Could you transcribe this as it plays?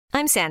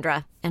I'm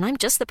Sandra, and I'm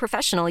just the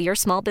professional your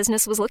small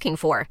business was looking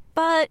for.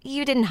 But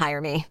you didn't hire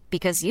me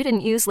because you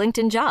didn't use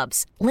LinkedIn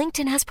Jobs.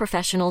 LinkedIn has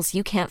professionals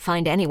you can't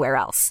find anywhere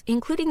else,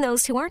 including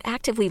those who aren't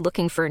actively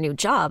looking for a new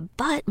job,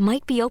 but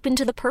might be open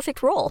to the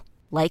perfect role,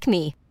 like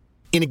me.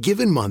 In a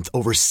given month,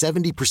 over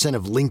 70%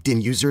 of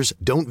LinkedIn users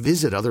don't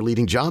visit other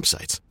leading job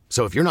sites.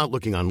 So if you're not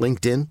looking on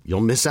LinkedIn,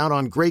 you'll miss out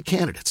on great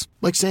candidates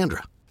like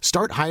Sandra.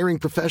 Start hiring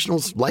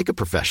professionals like a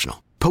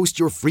professional. Post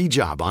your free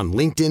job on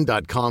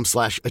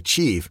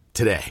linkedin.com/achieve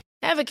today.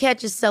 Ever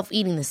catch yourself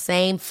eating the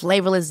same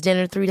flavorless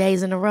dinner 3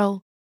 days in a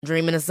row?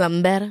 Dreaming of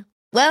something better?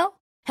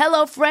 Well,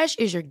 HelloFresh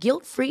is your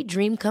guilt-free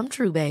dream come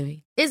true,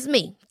 baby. It's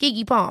me,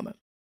 Keke Palmer.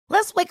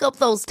 Let's wake up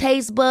those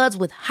taste buds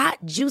with hot,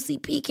 juicy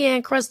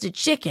pecan-crusted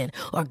chicken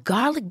or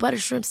garlic butter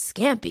shrimp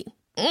scampi.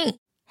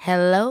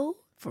 Hello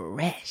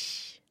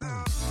Fresh.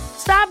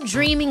 Stop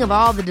dreaming of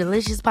all the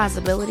delicious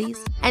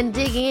possibilities and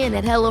dig in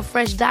at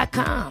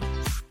HelloFresh.com.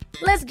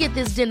 Let's get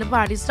this dinner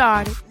party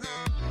started.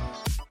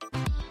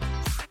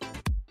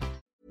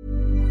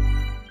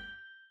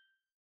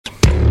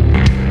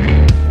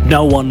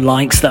 No one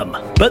likes them,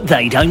 but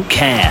they don't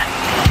care.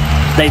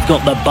 They've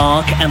got the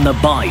bark and the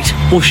bite,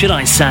 or should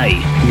I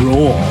say,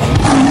 roar.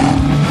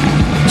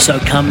 So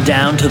come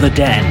down to the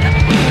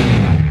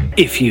den,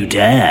 if you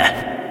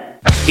dare.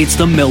 It's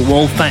the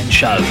Millwall Fan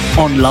Show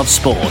on Love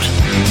Sport.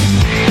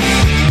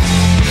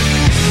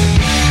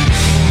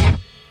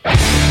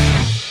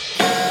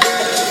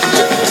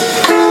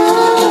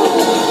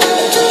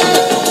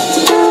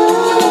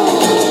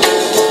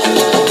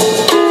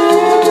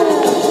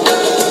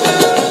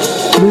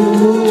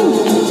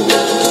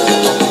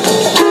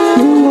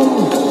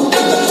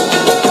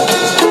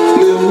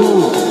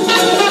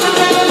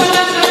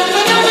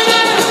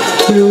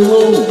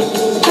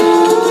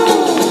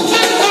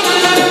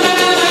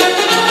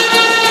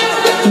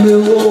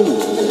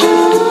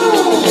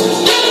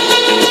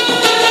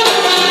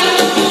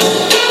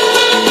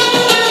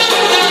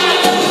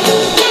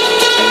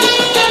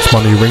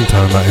 My new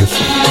ringtone, that is.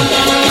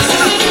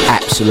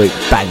 Absolute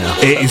banger.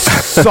 It is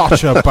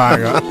such a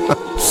banger.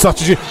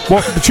 Such a...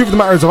 Well, the truth of the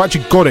matter is I've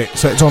actually got it,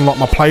 so it's on like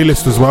my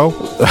playlist as well.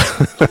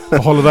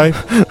 For holiday.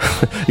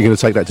 You're going to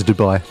take that to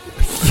Dubai?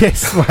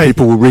 Yes, mate.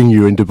 People will ring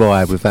you in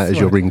Dubai with that as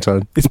your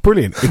ringtone. It's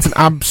brilliant. It's an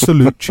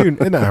absolute tune,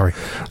 isn't it, Harry?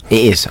 It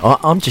is.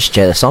 I'm just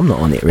jealous I'm not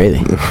on it,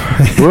 really.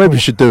 Well, maybe we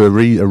should do a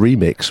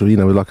remix, or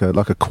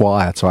like a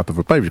choir type of.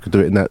 Maybe we could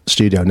do it in that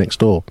studio next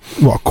door.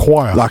 What, a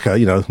choir? Like a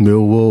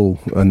Millwall,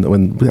 and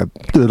when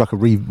do like a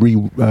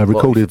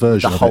recorded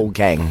version. The of whole it.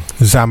 gang.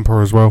 Zampa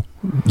as well.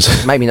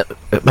 Maybe not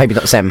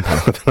Zampa.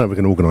 I don't know. We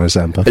can organise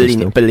Zampa.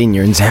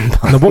 Bolinia and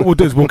Zampa. Now, what we'll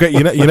do is we'll get the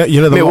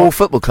Millwall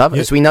Football Club,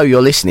 as we know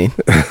you're listening.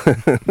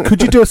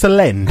 Could you do us a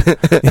lend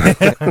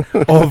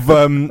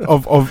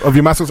of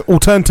your mascots?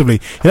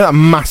 Alternatively, that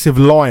massive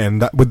lion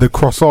that with the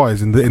cross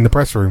eyes in the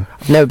press room.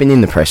 I've never been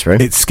in the press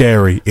room. It's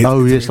scary.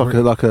 It's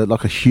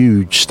like a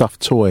huge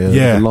stuffed toy of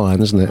a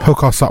lion, isn't it?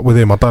 Hook us up with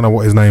him. I don't know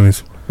what his name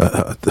is.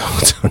 I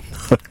don't know.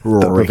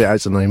 Rory. If it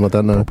has a name, I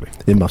don't know. Probably.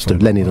 It must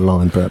have. Lenny the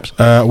Lion, perhaps.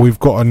 We've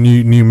got a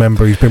new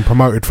member. He's been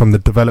promoted from the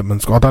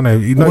development squad. I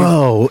don't know.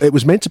 Well, it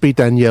was meant to be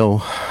Danielle,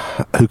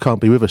 who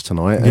can't be with us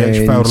tonight. Yeah,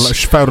 she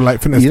failed a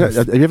late fitness test.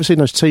 Have you ever seen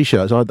those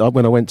T-shirts?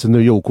 When I went to New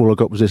York, all I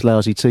got was this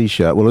lousy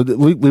T-shirt. Well,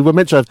 we were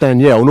meant to have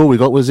Danielle, and all we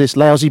got was this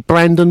lousy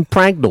Brandon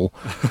Pragnell.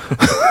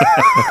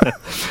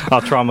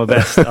 I'll try my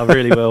best. I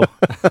really will.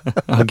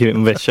 I'll give it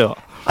my best shot.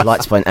 I'd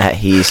like to point out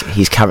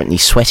he's currently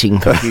sweating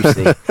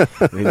profusely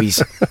with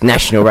his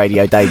national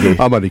radio debut.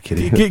 I'm only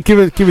kidding. Give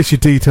us your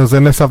details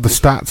then. Let's have the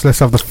stats. Let's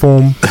have the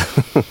form.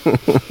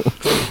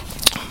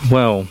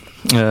 Well,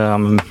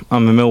 I'm a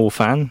Millwall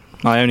fan.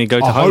 I only go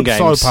to home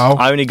games. So, pal.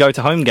 I only go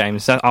to home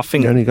games. I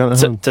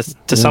think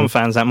to some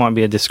fans that might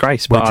be a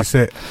disgrace. Where'd you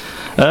sit?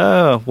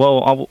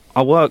 Well,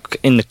 I work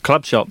in the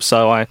club shop,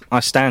 so I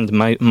stand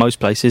most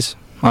places.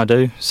 I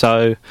do.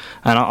 So,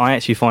 and I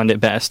actually find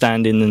it better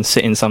standing than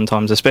sitting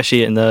sometimes,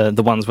 especially in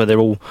the ones where they're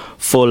all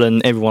full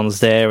and everyone's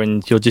there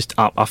and you're just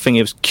up. I think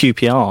it was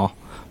QPR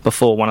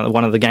before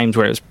one of the games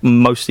where it was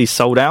mostly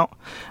sold out,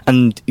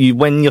 and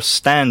when you're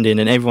standing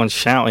and everyone's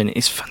shouting,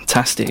 it's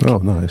fantastic. Oh,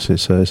 nice!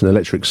 It's an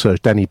electric surge.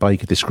 Danny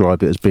Baker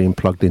described it as being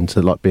plugged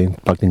into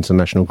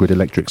National Grid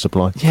electric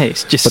supply. Yeah,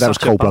 it's just. But that was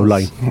Coldblow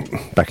Lane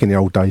back in the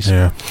old days.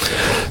 Yeah.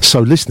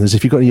 So, listeners,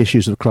 if you've got any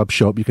issues with the club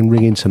shop, you can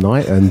ring in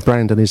tonight, and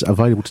Brandon is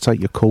available to take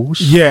your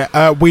calls.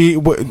 Yeah, we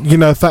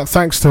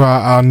thanks to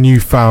our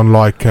newfound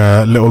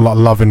little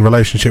loving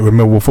relationship with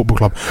Millwall Football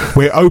Club,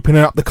 we're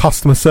opening up the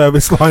customer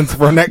service lines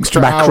for an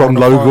extra Macron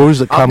logos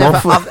that come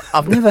off.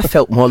 I've never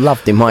felt more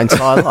loved in my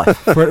entire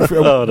life.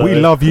 We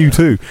love you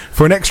too.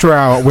 For an extra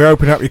hour, we're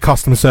opening up your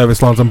customer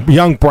service lines, and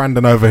young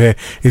Brandon over here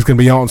is going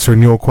to be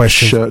answering your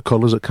questions. Shirt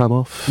collars that come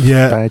off.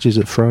 Yeah. Badges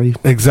at fray.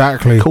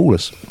 Exactly. Call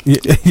us.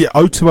 Yeah,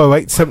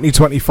 0208 70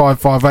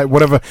 25 58.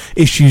 Whatever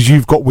issues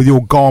you've got with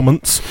your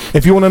garments.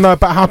 If you want to know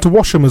about how to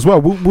wash them as well,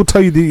 we'll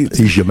tell you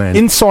He's your man.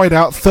 Inside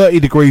out, 30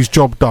 degrees,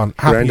 job done.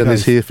 Happy Brandon days.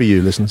 is here for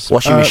you, listeners.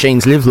 Washing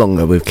machines live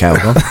longer with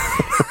Calgon.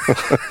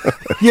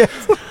 Yeah.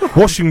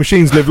 Washing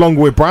machines live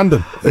longer with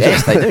Brandon.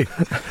 Yes, they do.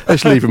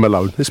 Let's leave him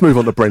alone. Let's move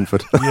on to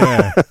Brentford.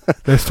 Yeah.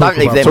 Let's talk Don't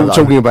leave about them alone.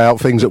 Talking about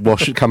things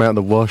that come out in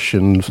the wash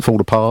and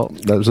fall apart.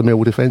 That was a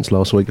Millwall defence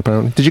last week,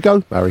 apparently. Did you go,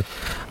 Barry?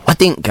 I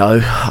didn't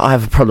go. I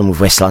have a problem with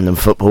West London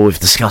football. We've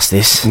discussed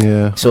this.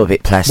 Yeah. It's all a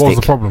bit plastic. What was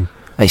the problem?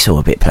 It's all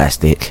a bit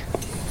plastic.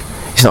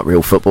 It's not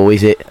real football,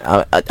 is it?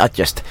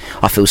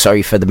 I feel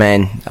sorry for the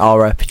man,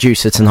 our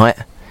producer tonight,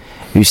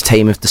 whose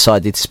team have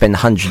decided to spend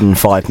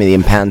 £105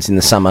 million in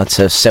the summer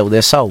to sell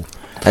their soul.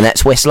 And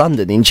that's West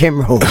London in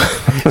general.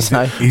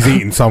 So, He's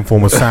eating some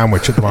form of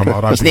sandwich at the moment.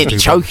 I don't he's think nearly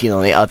too choking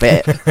on it, I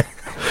bet.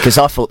 Because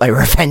I thought they were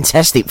a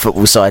fantastic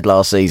football side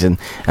last season,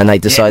 and they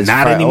decided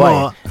not to throw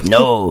anymore. it away.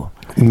 No.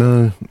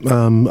 No,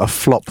 a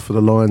flop for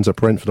the Lions at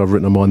Brentford. I've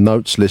written on my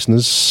notes,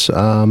 listeners.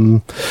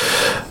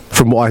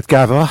 From what I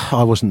gather,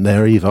 I wasn't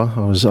there either.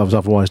 I was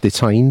otherwise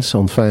detained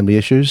on family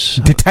issues.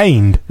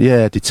 Detained?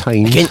 Yeah,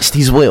 detained Against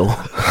his will.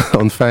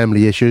 on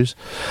family issues.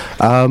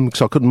 So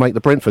I couldn't make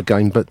the Brentford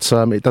game, but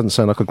it doesn't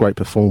sound like a great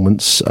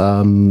performance.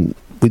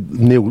 With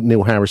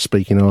Neil Harris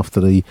speaking after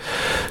the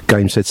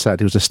game said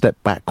Saturday was a step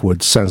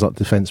backwards. Sounds like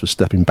the defence was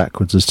stepping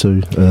backwards as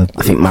to.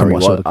 I think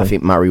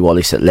Murray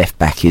Wallace at left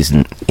back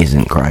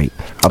isn't great.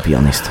 I'll be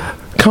honest.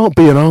 Can't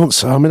be an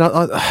answer. I mean,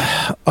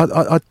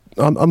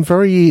 I'm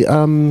very.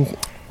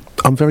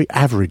 I'm very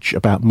average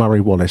about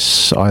Murray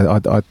Wallace. I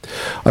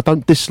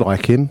don't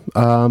dislike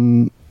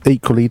him.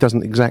 Equally, he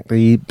doesn't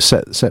exactly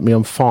set me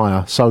on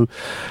fire. So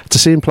to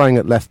see him playing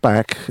at left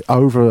back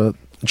over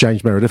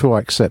James Meredith, who I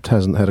accept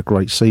hasn't had a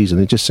great season,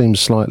 it just seems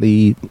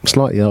slightly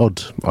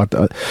odd.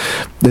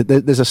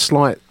 There's a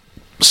slight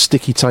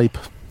sticky tape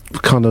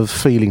kind of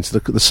feeling to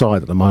the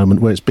side at the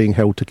moment where it's being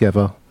held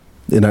together.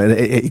 You know,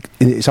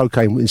 it's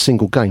okay in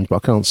single games, but I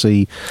can't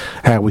see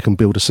how we can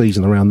build a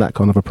season around that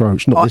kind of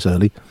approach. Not this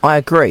early. I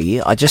agree.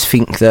 I just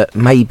think that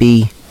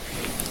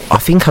I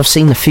think I've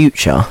seen the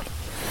future.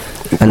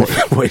 And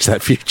what is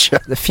that future?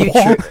 The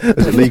future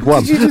is it League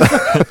One? No,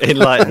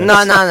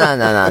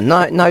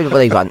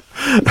 League One.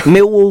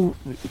 Millwall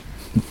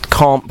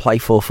can't play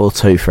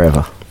 4-4-2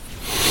 forever.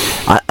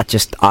 I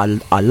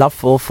love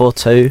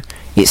 4-4-2.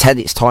 It's had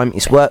its time.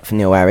 It's worked for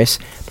Neil Harris,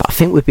 but I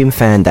think we've been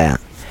found out.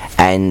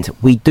 And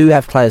we do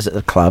have players at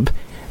the club.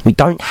 We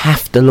don't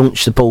have to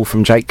launch the ball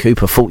from Jake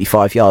Cooper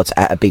 45 yards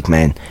at a big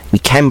man. We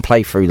can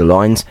play through the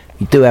lines.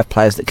 We do have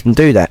players that can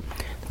do that.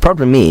 The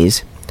problem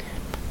is,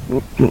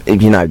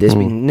 there's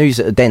been news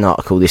at the Den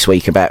article this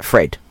week about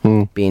Fred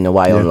being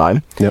away on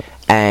loan. Yep.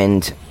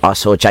 And I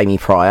saw Jamie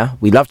Pryor.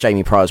 We love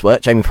Jamie Pryor's work.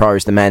 Jamie Pryor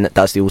is the man that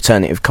does the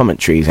alternative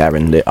commentaries,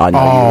 Aaron, that I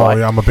know you like.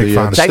 Yeah, I'm a big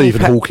fan of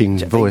Stephen Hawking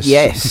voice.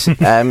 Yes.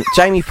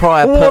 Jamie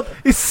Pryor What?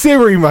 It's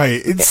Siri,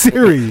 mate. It's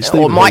Siri.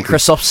 or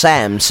Microsoft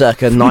Sam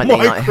circa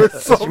 1990.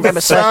 Microsoft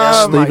Remember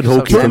Sam. Stephen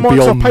Hawking You're a and Microsoft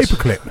beyond.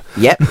 paperclip.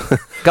 Yep.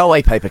 Go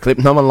away, Paperclip.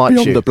 No one likes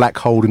Beyond you. the black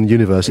hole in the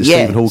universe, it's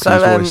Yeah, Stephen Hawking's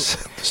so,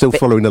 voice. Still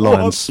following the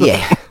Lions.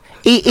 Yeah.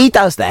 He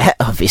does that,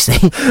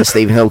 obviously, the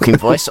Stephen Hawking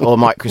voice, or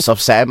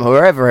Microsoft Sam, or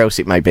wherever else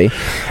it may be.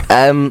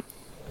 And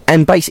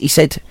basically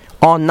said,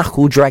 our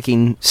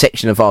knuckle-dragging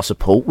section of our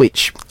support,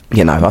 which,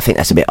 I think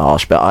that's a bit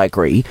harsh, but I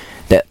agree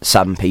that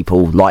some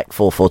people like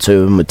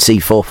 4-4-2 and would see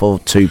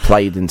 4-4-2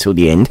 played until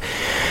the end,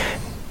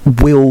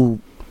 will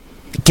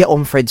get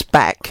on Fred's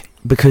back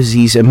because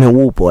he's a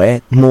Millwall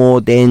boy more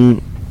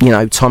than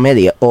Tom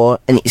Elliott,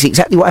 and it's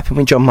exactly what happened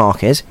with John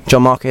Marquez.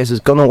 John Marquez has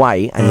gone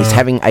away and is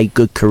having a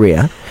good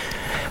career,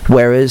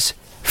 whereas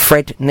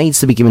Fred needs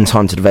to be given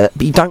time to develop,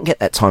 but you don't get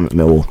that time at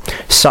Millwall.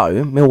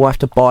 So Millwall have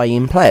to buy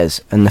in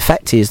players, and the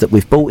fact is that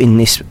we've bought in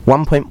this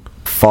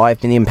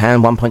 £1.5 million,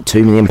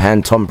 £1.2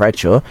 million Tom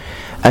Bradshaw,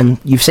 and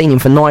you've seen him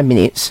for 9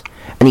 minutes,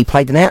 and he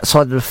played an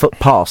outside of the foot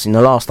pass in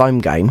the last home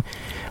game,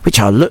 which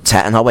I looked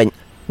at and I went,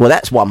 well,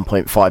 that's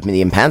 £1.5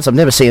 million. I've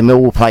never seen a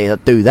Millwall player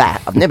do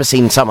that. I've never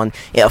seen someone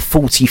hit a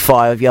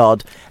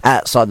 45-yard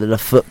outside of the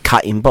foot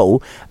cutting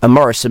ball, and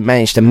Morrison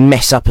managed to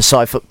mess up a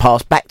side foot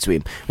pass back to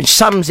him, which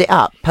sums it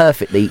up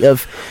perfectly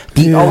of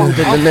the old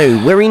and the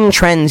new. We're in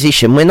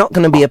transition. We're not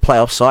going to be a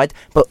playoff side,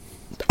 but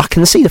I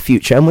can see the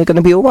future, and we're going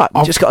to be all right.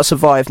 We've just got to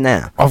survive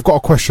now. I've got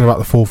a question about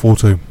the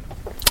 4-4-2.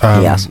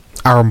 Yes.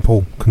 Aaron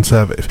Paul,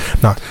 Conservative.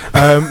 No.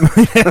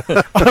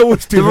 I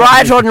always do The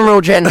right honourable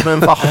gentleman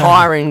for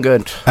hiring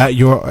good. The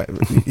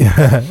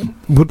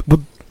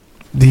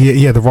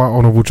right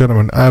honourable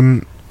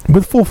gentleman.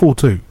 With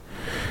 4-4-2,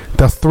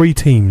 there are 3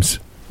 teams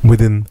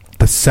within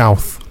the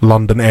South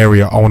London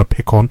area I want to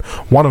pick on.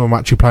 One of them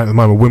actually playing at the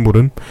moment,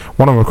 Wimbledon.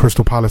 One of them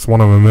Crystal Palace. One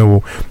of them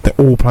Millwall. They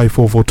all play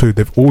 4-4-2.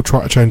 They've all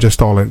tried to change their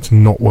style and it's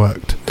not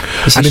worked.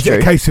 Is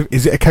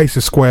it a case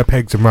of square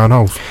pegs and round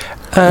holes?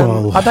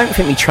 I don't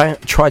think we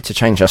tried to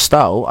change our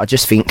style. I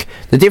just think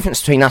the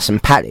difference between us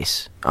and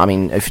Palace. I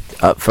mean,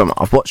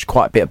 I've watched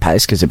quite a bit of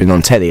Palace because they've been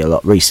on telly a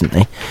lot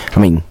recently. I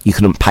mean, you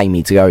couldn't pay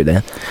me to go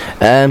there.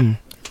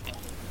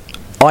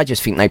 I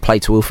just think they play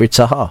to Wilfried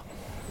Zaha.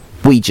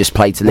 We just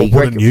play to Lee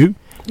Gregory. Wouldn't you?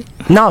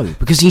 No,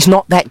 because he's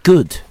not that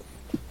good.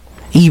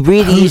 He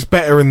really is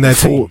better in their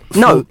team.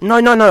 No.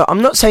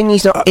 I'm not saying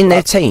he's not in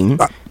their team.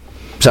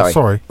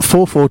 Sorry.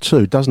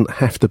 4-4-2 doesn't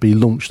have to be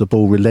launch the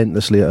ball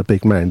relentlessly at a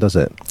big man, does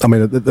it? I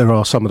mean, there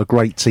are some of the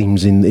great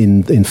teams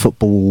in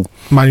football.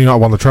 Man United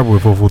won the treble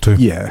with 4-4-2.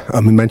 Yeah, I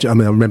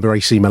remember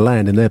AC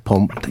Milan in their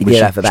pomp. Which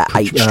have about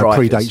 8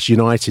 strikers. Predates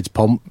United's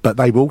pomp, but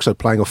they were also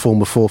playing a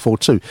form of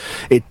 4-4-2.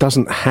 It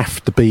doesn't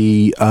have to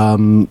be,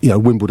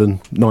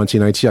 Wimbledon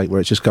 1988, where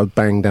it's just go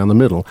bang down the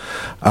middle.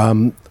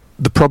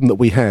 The problem that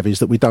we have is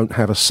that we don't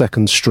have a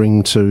second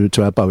string to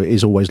our bow. It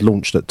is always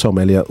launched at Tom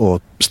Elliott or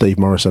Steve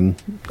Morrison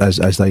as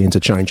they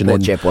interchange, and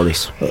then Jeb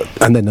Wallace,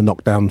 and then the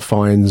knockdown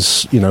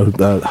finds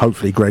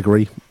hopefully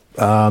Gregory.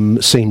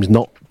 Seems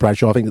not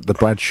Bradshaw. I think that the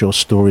Bradshaw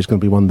story is going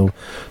to be one of the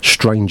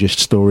strangest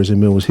stories in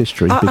Millwall's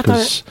history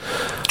because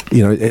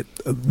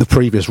the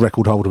previous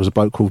record holder was a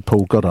bloke called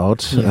Paul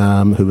Goddard,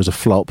 who was a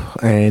flop,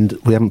 and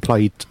we haven't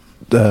played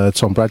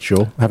Tom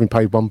Bradshaw, having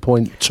paid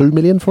 1.2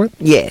 million for it.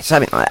 Yeah,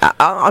 something like that.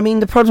 I mean,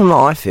 the problem that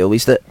I feel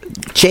is that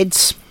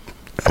Jed's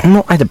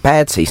not had a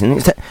bad season.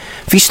 It's that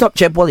if you stop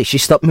Jeb Wallace, you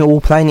stop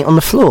Millwall playing it on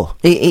the floor.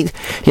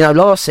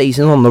 Last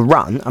season on the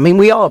run, I mean,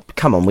 we are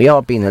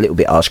being a little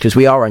bit harsh because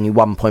we are only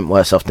 1 point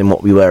worse off than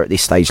what we were at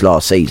this stage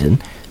last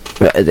season.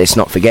 Let's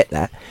not forget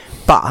that.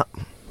 But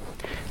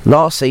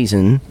last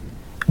season,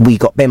 we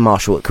got Ben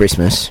Marshall at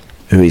Christmas,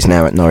 who is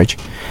now at Norwich,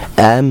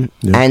 and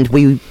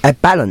we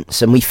had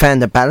balance, and we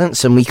found a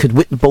balance, and we could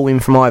whip the ball in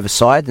from either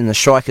side, and the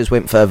strikers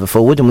went further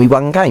forward, and we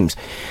won games.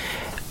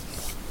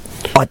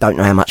 I don't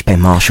know how much Ben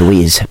Marshall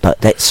is,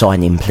 but let's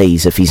sign him,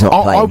 please, if he's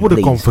not playing. I would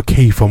have gone for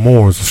Kiefer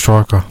Moore as a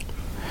striker.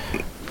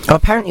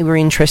 Apparently we're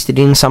interested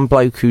in some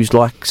bloke who's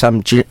like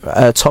some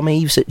Tom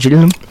Eves at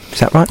Gillingham.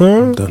 Is that right?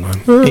 I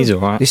don't know. He's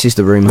alright. This is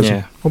the rumour.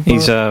 Yeah.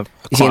 He's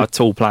quite a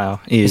tall player.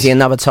 Is he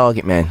another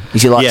target man?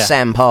 Is he like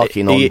Sam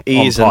Parkin on He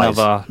is Pies?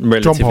 another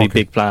relatively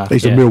big player.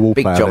 He's a Millwall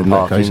Big player. John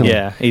Parkin.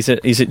 Yeah, he's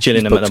at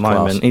Gillingham at the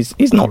moment.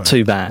 He's not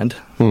too bad,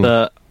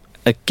 but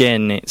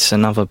again, it's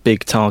another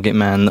big target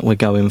man that we're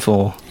going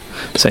for.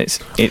 So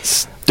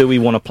it's do we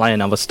want to play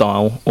another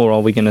style, or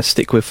are we going to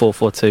stick with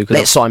 4-4-2?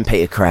 Let's sign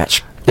Peter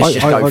Crouch. Let's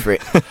just go for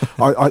it.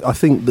 I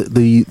think that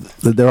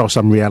there are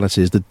some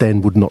realities that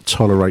Den would not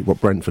tolerate what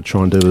Brentford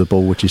try and do with the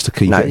ball, which is to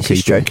keep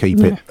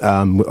it.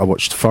 I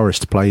watched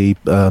Forest play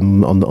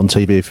on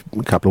TV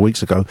a couple of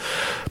weeks ago,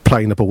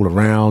 playing the ball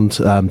around,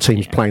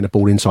 teams playing the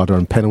ball inside their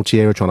own penalty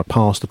area, trying to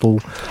pass the ball.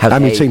 How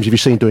many teams have you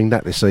seen doing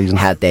that this season?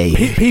 How dare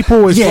you? People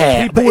always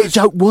it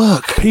don't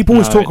work. People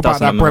always talk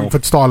about that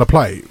Brentford style of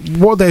play.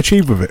 What they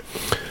achieve with it?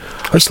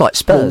 It's like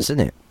Spurs, isn't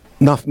it?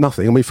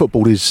 Nothing. I mean,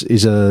 football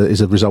is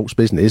a results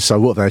business. So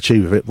what they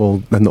achieve with it,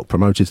 well, they're not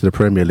promoted to the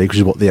Premier League, which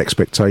is what the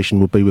expectation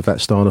would be with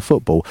that style of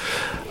football.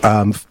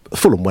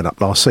 Fulham went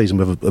up last season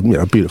with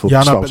a beautiful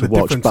style to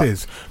watch,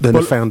 but then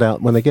they found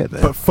out when they get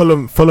there. But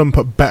Fulham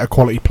put better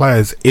quality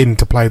players in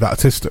to play that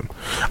system,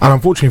 and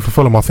unfortunately for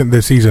Fulham, I think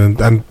this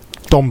season and.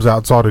 Dom's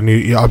outside, and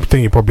I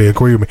think you probably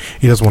agree with me.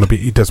 He doesn't want to be.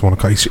 He does want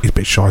to. He's a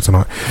bit shy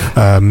tonight,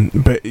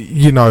 but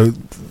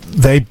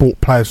they bought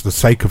players for the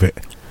sake of it.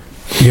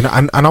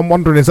 And I'm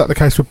wondering, is that the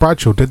case with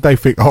Bradshaw? Did they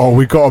think,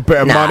 we got a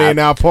bit of money in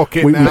our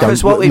pocket now?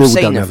 Because what we've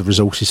seen, don't have the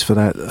resources for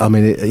that. I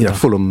mean,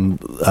 Fulham,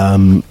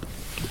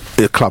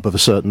 a club of a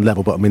certain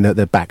level, but I mean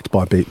they're backed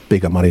by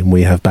bigger money than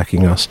we have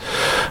backing us.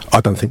 I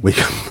don't think we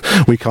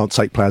can't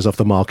take players off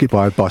the market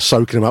by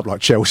soaking them up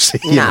like Chelsea.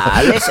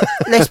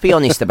 Let's be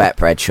honest about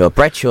Bradshaw.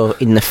 Bradshaw,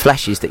 in the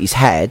flashes that he's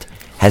had,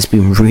 has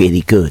been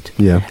really good.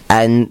 Yeah.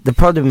 And the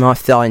problem I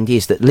find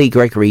is that Lee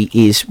Gregory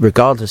is,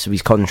 regardless of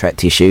his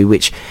contract issue,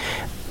 which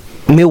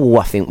Millwall,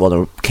 I think, want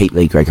to keep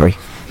Lee Gregory.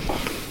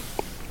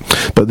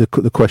 But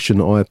the question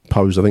I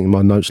pose, I think, in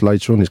my notes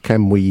later on is: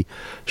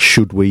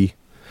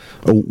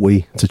 ought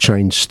we to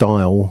change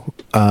style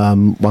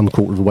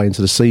 1/4 of the way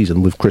into the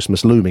season with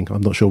Christmas looming?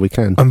 I'm not sure we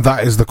can. And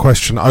that is the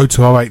question.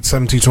 0208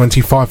 70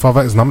 25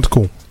 58 is the number to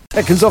call.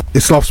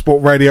 It's Love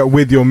Sport Radio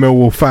with your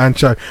Millwall fan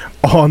show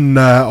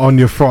on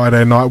your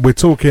Friday night. We're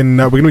talking.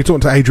 We're going to be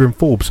talking to Adrian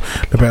Forbes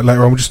a bit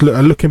later on. We're just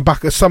looking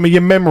back at some of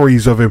your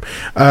memories of him.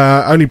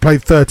 Only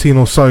played 13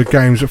 or so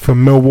games for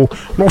Millwall.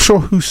 Not sure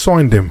who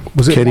signed him.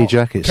 Was it Kenny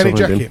Jackett? Kenny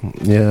Jackett.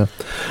 Yeah.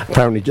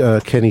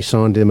 Apparently, Kenny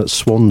signed him at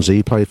Swansea.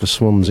 He played for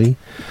Swansea.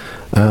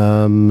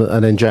 And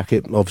then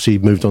Jackett obviously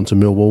moved on to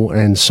Millwall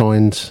and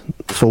signed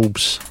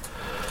Forbes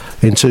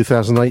in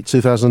 2008,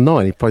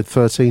 2009. He played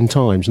 13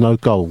 times, no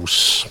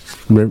goals.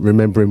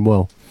 Remember him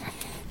well.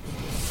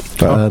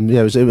 But,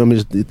 it was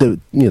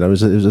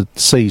a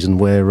season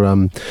where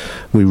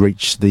we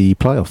reached the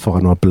playoff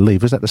final, I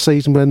believe. Was that the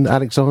season when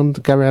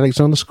Gary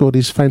Alexander scored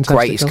his fantastic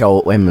greatest goal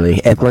at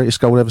Wembley ever. The greatest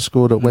goal ever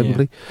scored at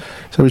Wembley.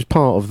 So he was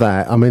part of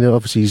that. I mean,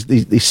 obviously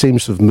he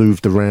seems to have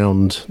moved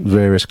around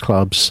various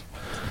clubs.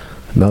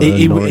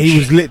 He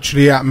was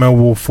literally at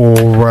Millwall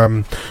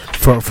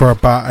for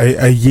about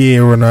a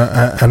year and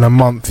a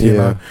month. You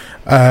know.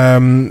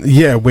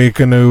 We're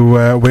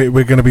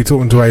gonna be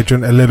talking to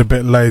Adrian a little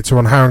bit later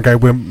on. Harringay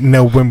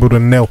 0,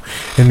 Wimbledon 0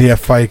 in the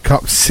FA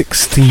Cup.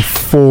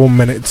 64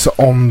 minutes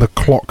on the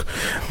clock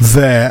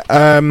there.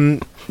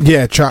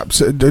 Chaps,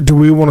 do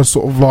we want to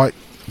sort of like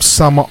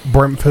sum up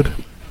Brentford?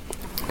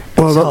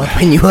 Well,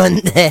 when you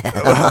weren't there.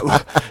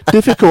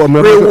 difficult. I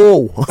mean, Real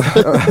wall.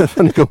 I've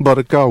only gone by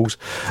the goals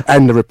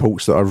and the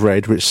reports that I've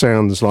read, which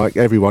sounds like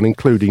everyone,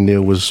 including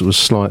Neil, was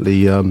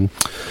slightly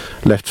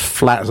left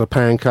flat as a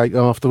pancake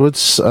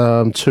afterwards.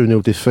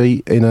 2-0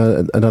 defeat in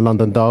a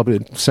London derby.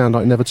 It sounded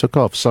like it never took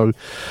off. So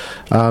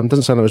doesn't sound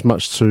like there was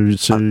much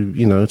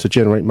to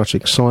generate much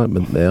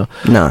excitement there.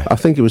 No. I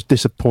think it was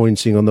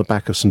disappointing on the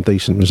back of some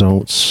decent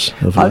results.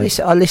 I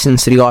listened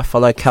to the I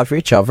Follow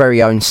coverage. Our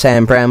very own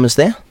Sam Brown was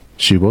there.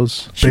 She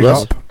was. She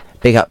was.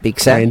 Big up, Big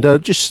Sam.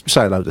 And just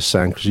say hello to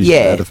Sam, because she's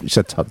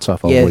had a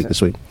tough old week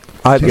this week.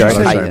 I hope you're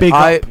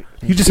okay.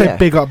 You just say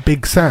big up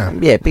Big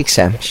Sam. Yeah, Big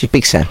Sam. She's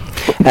Big Sam.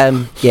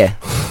 Yeah.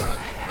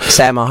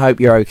 Sam, I hope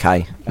you're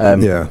okay.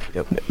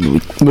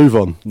 Move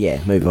on.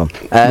 Yeah, move on.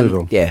 Move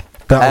on. Yeah.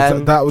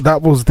 That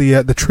was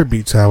the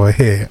tribute hour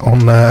here on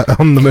the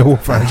Millwall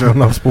Fan Show on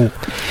Love Sport.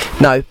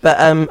 No, but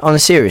on a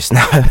serious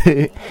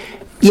note,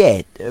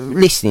 yeah,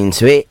 listening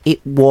to it,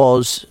 it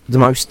was the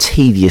most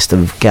tedious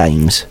of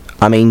games.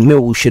 I mean,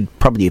 Millwall should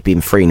probably have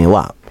been 3-0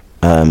 up.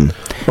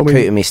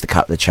 Cooter missed a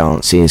couple of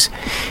chances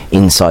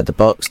inside the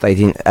box. They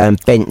didn't.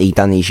 Bentley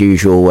done his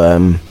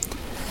usual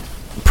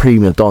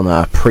prima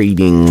donna,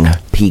 preening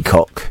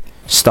peacock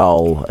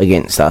style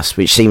against us,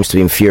 which seems to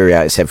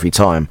infuriate us every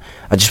time.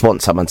 I just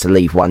want someone to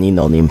leave one in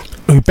on him.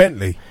 Who,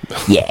 Bentley?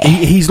 Yeah.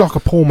 He's like a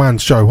poor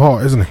man's Joe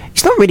Hart, isn't he?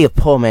 He's not really a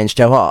poor man's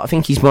Joe Hart. I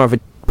think he's more of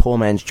a poor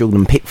man's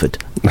Jordan Pickford.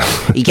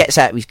 He gets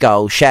out of his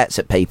goal, shouts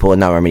at people, and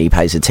no one really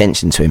pays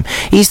attention to him.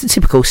 He's the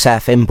typical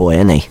Southend boy,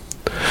 isn't he?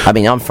 I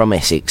mean, I'm from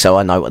Essex, so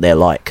I know what they're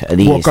like.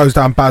 And goes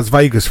down Baz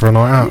Vegas for a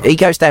night out? He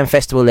goes down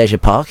Festival Leisure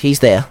Park. He's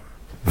there.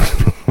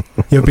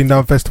 You ever been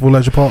down Festival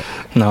Leisure Park?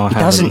 No, I haven't.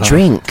 He doesn't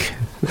drink.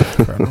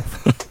 Fair enough.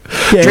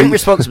 Drink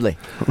responsibly.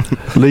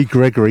 Lee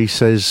Gregory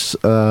says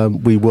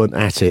we weren't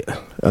at it,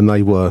 and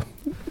they were.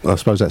 I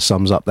suppose that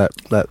sums up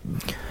that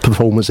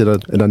performance in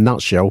a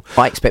nutshell.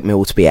 I expect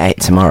Millwall to be at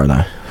it tomorrow,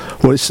 though.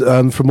 Well, it's,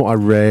 from what I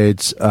read,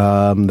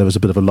 there was a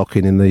bit of a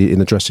lock-in in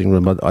the dressing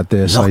room. I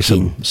dare say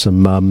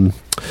some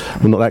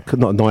not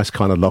a nice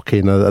kind of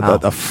lock-in,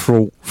 a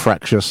fraught,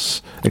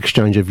 fractious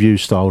exchange of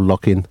views style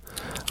lock-in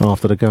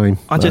after the game.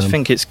 I just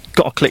think it's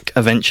got to click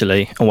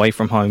eventually away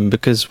from home,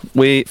 because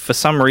for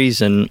some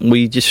reason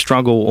we just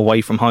struggle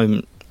away from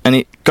home, and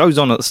it goes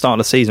on at the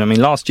start of the season. I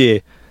mean, last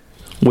year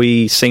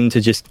we seemed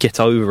to just get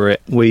over it.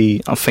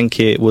 I think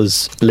it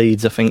was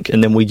Leeds,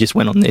 and then we just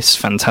went on this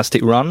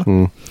fantastic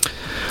run.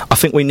 I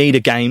think we need a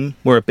game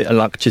where a bit of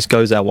luck just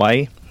goes our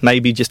way.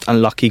 Maybe just a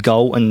lucky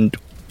goal, and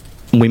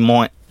we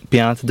might be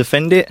able to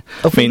defend it.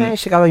 Have we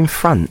managed to go in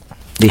front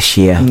this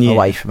year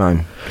away from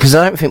home? Because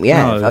I don't think we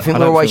have. I think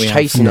we're always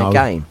chasing a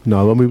game.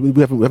 No, I mean,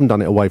 we haven't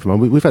done it away from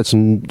home. We've had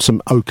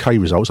some okay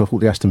results. I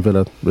thought the Aston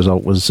Villa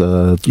result was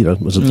an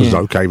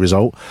okay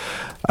result.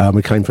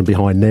 We came from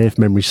behind there, if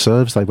memory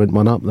serves. They went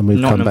one up, then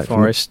we've come back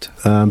Forest.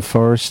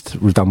 Forest,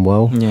 we've done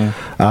well. Yeah.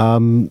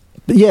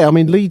 Yeah, I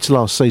mean, Leeds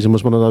last season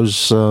was one of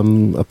those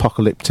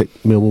apocalyptic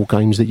Millwall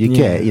games that you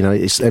get. You know,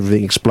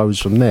 everything explodes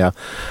from there.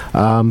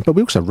 But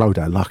we also rode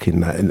our luck in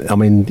that. And, I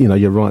mean, you know,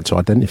 you're right to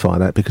identify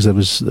that, because there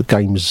was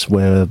games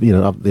where, you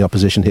know, the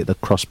opposition hit the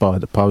crossbar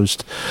at the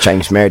post.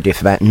 James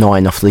Meredith about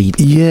 9 off the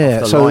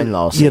line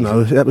last season. You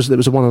know, it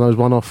was one of those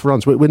one-off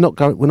runs. We're not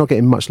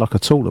getting much luck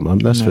at all at the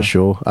moment, that's for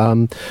sure.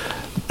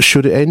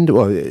 Should it end?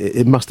 Well,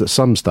 it must at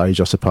some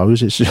stage, I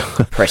suppose. It's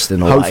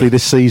Preston away. Hopefully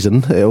this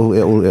season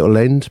it'll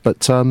end,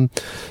 but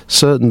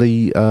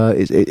certainly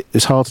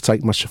it's hard to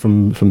take much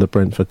from the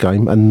Brentford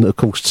game. And of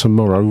course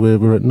tomorrow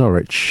we're at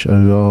Norwich,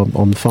 who are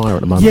on fire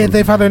at the moment. Yeah,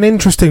 they've had an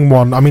interesting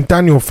one. I mean,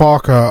 Daniel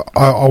Farker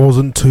I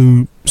wasn't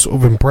too sort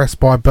of impressed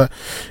by, but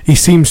he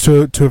seems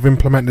to have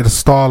implemented a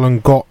style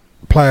and got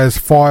players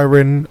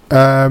firing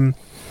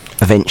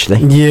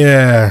eventually.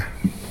 Yeah,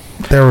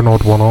 they're an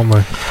odd one, aren't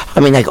they? I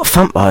mean, they got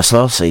thumped by us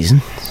last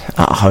season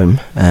at home.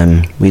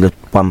 We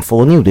won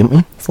 4-0, didn't we?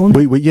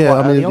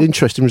 4-0? I mean,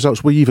 interesting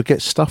results. We either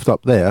get stuffed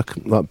up there,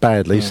 like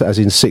badly, as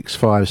in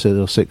 6-5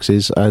 or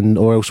 6s,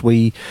 or else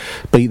we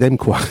beat them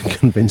quite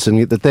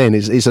convincingly at the Den.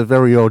 It's a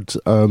very odd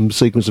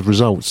sequence of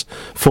results.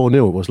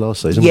 4-0 it was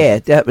last season. Yeah,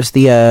 that was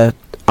the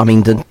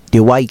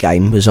away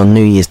game was on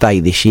New Year's Day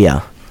this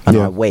year. And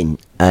I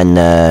went, and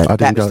I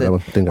didn't go that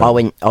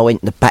one. I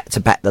went the back to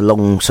back, the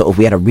long sort of.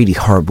 We had a really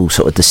horrible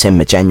sort of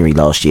December, January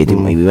last year,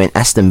 didn't we? We went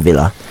Aston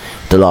Villa,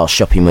 the last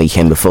shopping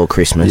weekend before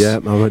Christmas. Yeah,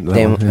 I went to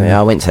that one. Yeah,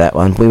 I went to that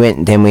one.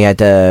 Then we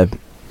had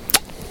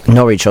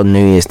Norwich on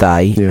New Year's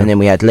Day, and then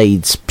we had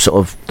Leeds sort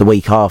of the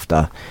week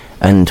after.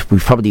 And we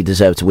probably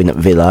deserved to win at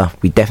Villa.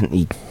 We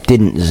definitely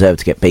didn't deserve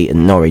to get beaten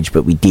at Norwich,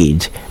 but we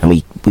did. And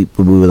we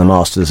were the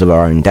masters of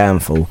our own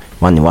downfall.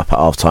 1-0 up at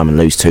half-time and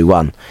lose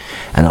 2-1.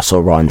 And I saw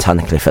Ryan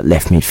Tunnicliffe at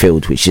left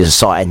midfield, which is a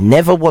sight I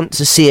never want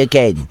to see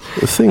again.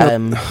 The thing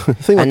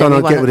I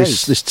don't get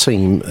with this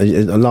team,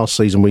 last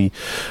season we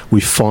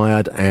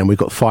fired and we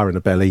got fire in the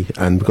belly,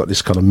 and we got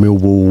this kind of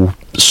Millwall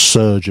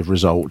surge of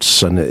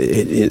results, and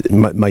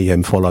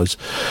mayhem follows.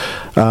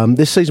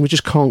 This season we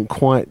just can't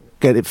quite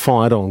get it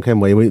fired on, can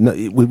we?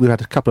 We've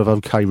had a couple of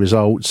okay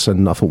results,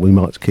 and I thought we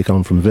might kick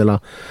on from Villa.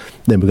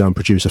 Then we go and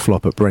produce a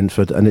flop at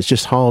Brentford, and it's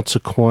just hard to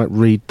quite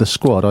read the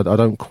squad. I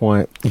don't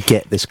quite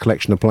get this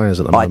collection of players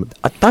at the moment.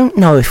 I don't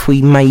know if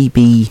we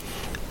maybe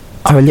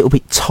are a little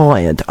bit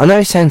tired. I know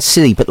it sounds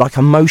silly, but like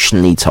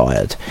emotionally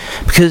tired,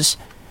 because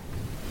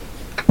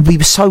we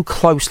were so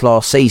close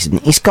last season.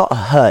 It's got to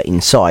hurt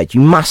inside.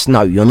 You must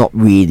know you're not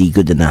really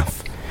good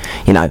enough.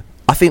 You know,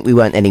 I think we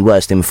weren't any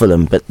worse than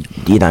Fulham, but,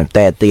 you know,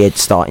 they had the head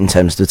start in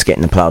terms of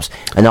getting the playoffs,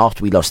 and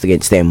after we lost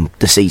against them,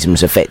 the season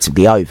was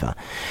effectively over.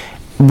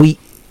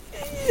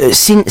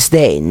 Since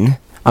then,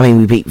 I mean,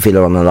 we beat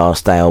Villa on the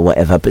last day or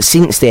whatever, but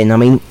since then, I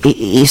mean,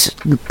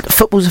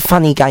 football's a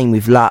funny game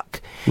with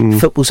luck.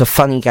 Football's a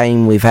funny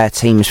game with how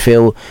teams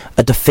feel.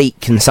 A defeat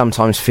can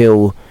sometimes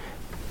feel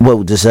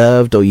well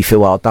deserved, or you feel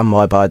well done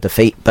by a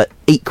defeat, but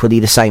equally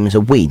the same as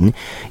a win.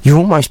 You're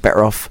almost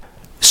better off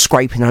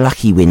scraping a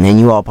lucky win than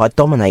you are by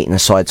dominating a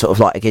side, sort of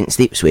like against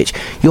Ipswich.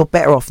 You're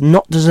better off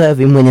not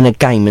deserving winning a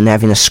game and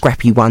having a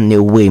scrappy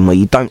 1-0 win where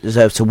you don't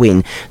deserve to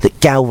win, that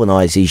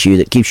galvanises you,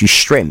 that gives you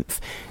strength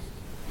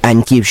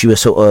and gives you a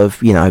sort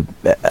of, you know,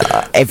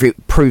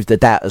 prove the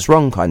doubters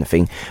wrong kind of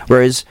thing.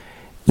 Whereas,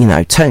 you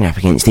know, turning up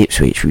against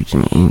Ipswich, we've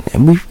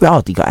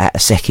hardly got out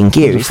of second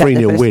gear. It was a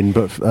 3-0 win,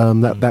 but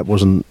that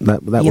wasn't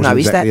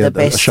exactly a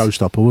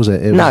showstopper, was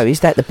it? Is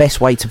that the best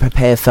way to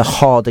prepare for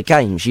harder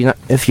games? You know,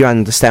 if you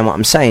understand what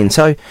I'm saying.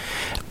 So,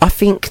 I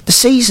think the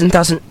season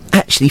doesn't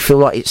actually feel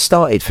like it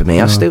started for me.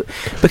 No. I still,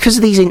 because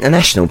of these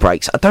international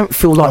breaks, I don't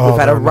feel like we've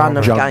had a run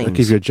of games. I'll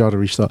give you a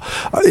juddery start.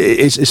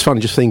 It's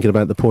funny just thinking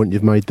about the point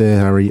you've made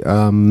there, Harry.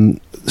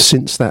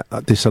 Since that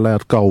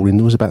disallowed goal,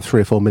 it was about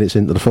 3 or 4 minutes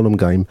into the Fulham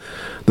game,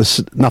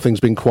 nothing's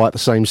been quite the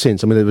same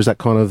since. I mean, there was that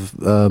kind of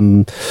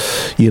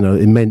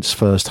immense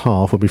first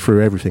half where we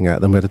threw everything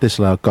at them. We had a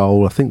disallowed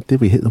goal. I think, did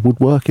we hit the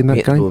woodwork in that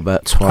game? We hit the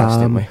woodwork twice,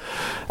 didn't we?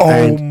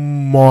 Oh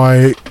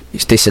my!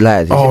 It's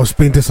disallowed. It's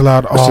been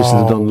disallowed. It's just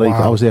in the non-league.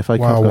 That was the FA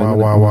Cup game.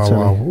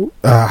 Wow!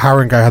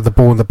 Haringey had the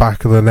ball in the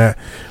back of the net.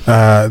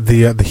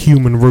 The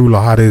human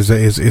ruler had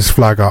his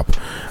flag up,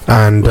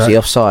 and was he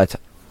offside?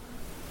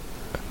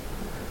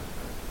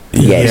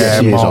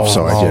 Yes, he is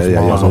offside.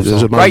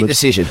 Yeah. Great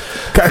decision.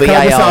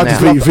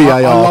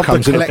 VAR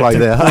comes into play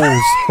there.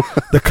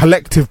 The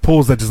collective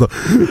pause there, just like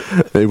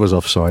it was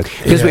offside.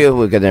 Because we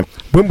were going to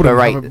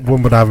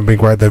Wimbledon haven't been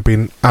great. They've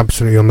been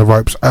absolutely on the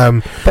ropes.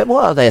 But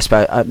what are they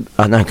supposed?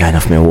 I know going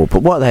off Millwall,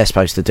 but what are they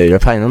supposed to do? They're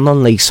playing a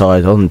non-league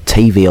side on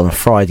TV on a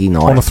Friday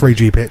night on a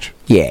 3G pitch.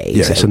 Yeah,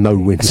 exactly. It's a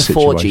no-win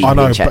situation. 4G I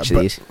know, pitch,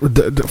 actually. But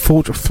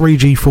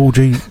 3G,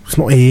 4G, it's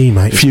not EE,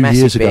 mate. A few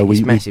years ago,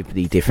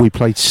 massively different. We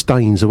played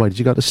Staines away. Did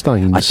you go to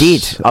Staines? I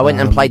did. I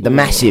went and played the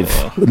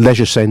massive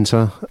leisure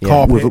centre with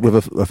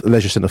a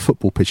leisure centre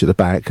football pitch at the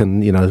back,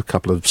 and a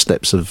couple of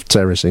steps of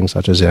terracing,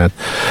 such as you had.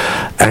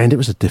 And it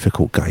was a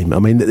difficult game. I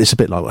mean, it's a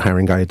bit like what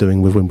Haringey are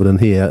doing with Wimbledon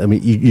here. I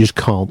mean, you just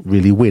can't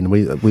really win.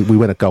 We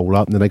went a goal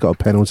up, and then they got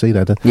a penalty. They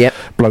had a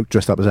bloke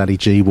dressed up as Ali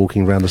G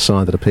walking around the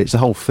side of the pitch. The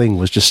whole thing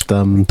was just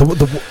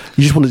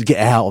you just wanted to get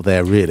out of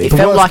there, really. It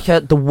felt like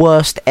the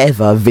worst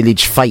ever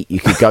village fete you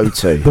could go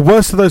to. The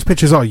worst of those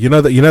pitches are,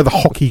 the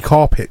hockey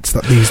carpets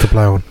that they used to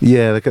play on.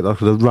 Yeah, they get like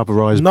the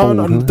rubberised ball.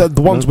 No,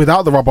 the ones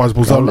without the rubberised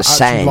balls. On the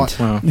sand.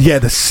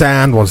 The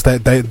sand ones.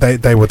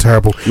 They were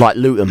terrible. Like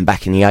Luton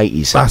back in the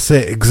 80s. That's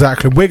it,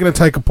 exactly. We're going to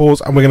take a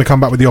pause, and we're going to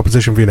come back with the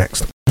opposition view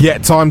next. Yeah,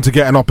 time to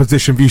get an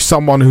opposition view.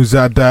 Someone who's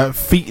had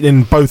feet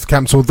in both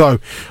camps, although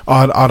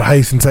I'd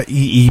hasten to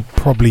EE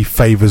probably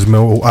favours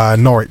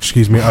Norwich,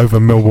 over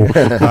Millwall,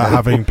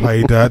 having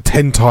played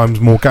 10 times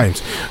more games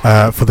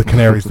for the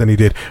Canaries than he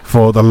did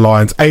for the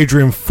Lions.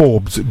 Adrian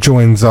Forbes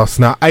joins us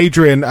now.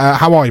 Adrian,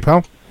 how are you,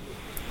 pal?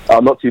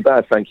 Not too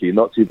bad, thank you.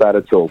 Not too bad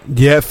at all.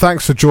 Yeah,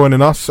 thanks for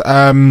joining us.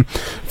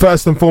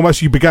 First and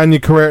foremost, you began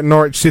your career at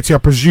Norwich City. I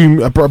presume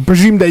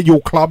they're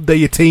your club, they're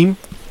your team?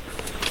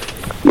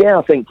 Yeah,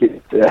 I think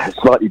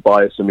it's slightly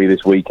biased for me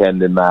this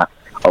weekend in that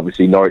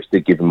obviously Norwich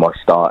did give me my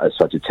start at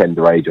such a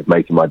tender age of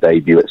making my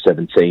debut at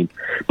 17,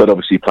 but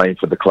obviously playing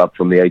for the club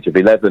from the age of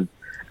 11,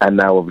 and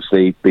now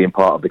obviously being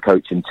part of the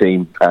coaching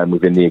team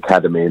within the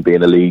academy and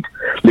being a lead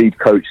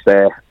coach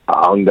there.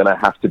 I'm going to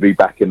have to be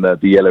back in the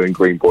yellow and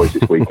green boys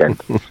this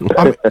weekend.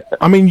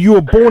 I mean, you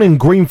were born in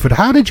Greenford.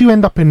 How did you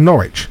end up in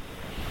Norwich?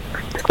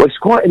 Well, it's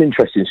quite an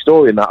interesting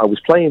story in that I was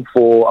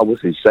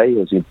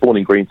born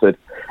in Greenford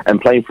and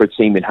playing for a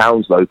team in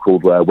Hounslow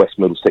called West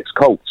Middlesex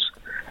Colts.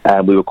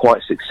 We were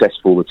quite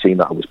successful, the team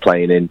that I was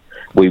playing in.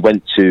 We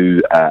went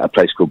to a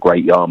place called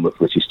Great Yarmouth,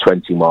 which is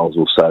 20 miles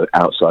or so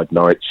outside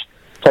Norwich.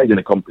 Played in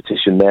a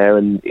competition there,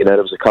 and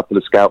there was a couple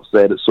of scouts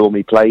there that saw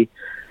me play.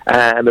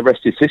 And the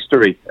rest is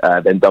history.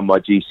 Then done my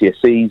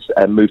GCSEs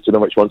and moved to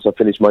Norwich once I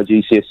finished my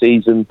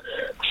GCSEs, and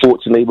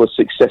fortunately was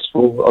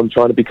successful on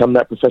trying to become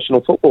that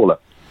professional footballer.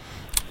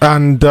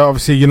 And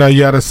obviously, you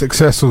had a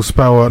successful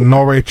spell at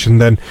Norwich,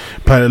 and then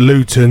played at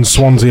Luton,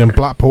 Swansea, and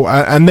Blackpool,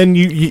 and then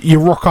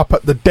you rock up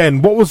at the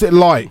Den. What was it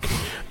like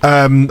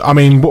I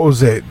mean, what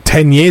was it?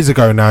 10 years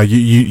ago now.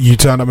 You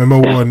turned up in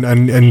Millwall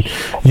and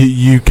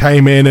you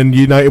came in, and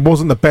it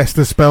wasn't the best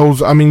of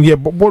spells. I mean, yeah.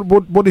 But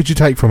what did you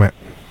take from it?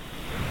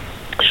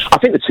 I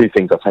think the two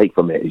things I take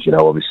from it is,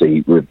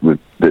 obviously,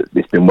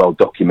 it's been well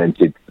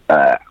documented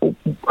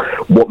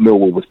what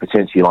Millwall was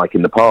potentially like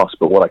in the past.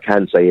 But what I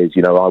can say is,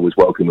 I was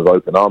welcomed with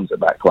open arms at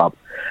that club.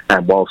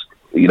 And whilst,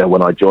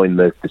 when I joined,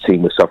 the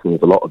team was suffering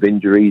with a lot of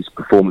injuries,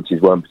 performances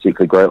weren't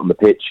particularly great on the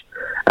pitch.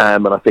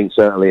 And I think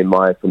certainly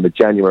from the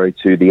January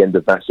to the end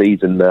of that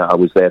season, I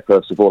was there,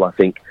 first of all. I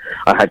think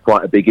I had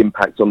quite a big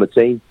impact on the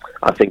team.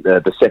 I think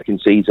the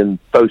second season,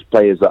 those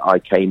players that I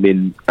came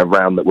in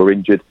around that were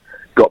injured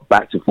got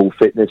back to full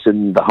fitness,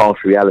 and the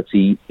harsh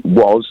reality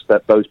was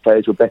that those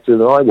players were better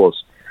than I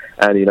was.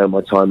 And,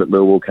 my time at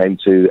Millwall came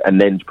to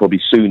an end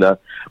probably sooner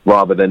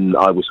rather than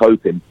I was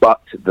hoping.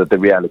 But the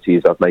reality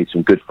is I've made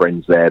some good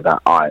friends there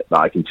that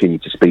I continue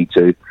to speak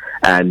to.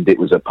 And it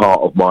was a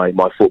part of my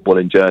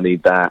footballing journey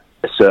that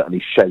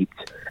certainly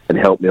shaped and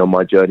helped me on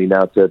my journey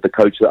now to the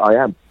coach that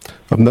I am.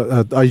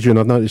 Adrian,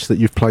 I've noticed that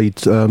you've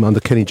played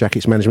under Kenny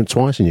Jackett's management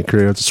twice in your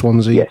career at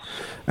Swansea. Yes.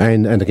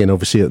 And again,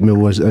 obviously, at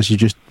Millwall, as you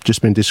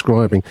just been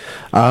describing.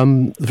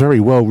 Very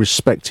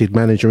well-respected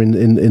manager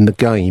in the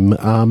game.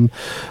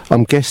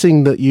 I'm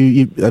guessing that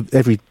you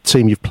every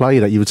team you've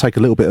played at, you would take a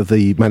little bit of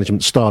the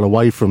management style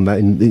away from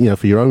that,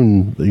 for your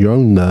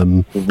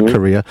own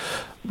career.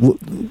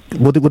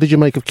 What did you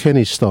make of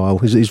Kenny's style?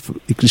 He's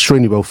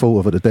extremely well thought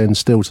of at the Den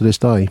still to this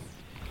day.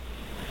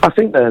 I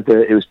think that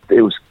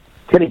it was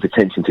Kenny's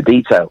attention to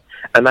detail,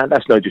 and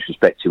that's no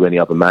disrespect to any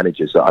other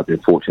managers that I've been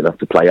fortunate enough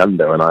to play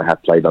under, and I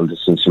have played under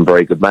some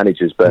very good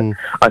managers, but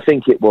I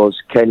think it was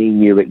Kenny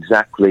knew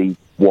exactly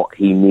what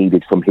he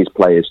needed from his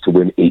players to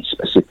win each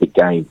specific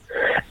game.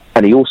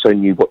 And he also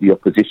knew what the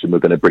opposition were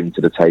going to bring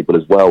to the table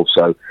as well.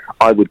 So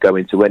I would go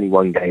into any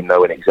one game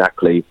knowing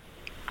exactly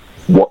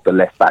what the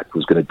left back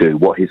was going to do,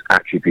 what his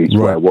attributes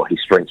were, what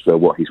his strengths were,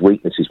 what his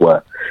weaknesses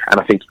were. And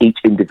I think each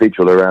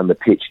individual around the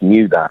pitch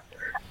knew that.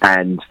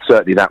 And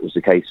certainly that was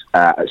the case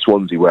at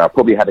Swansea, where I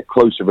probably had a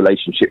closer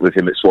relationship with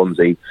him at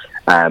Swansea,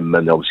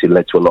 and obviously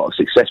led to a lot of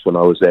success when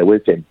I was there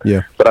with him.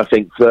 Yeah. But I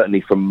think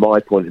certainly from my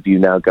point of view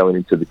now, going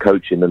into the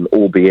coaching, and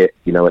albeit,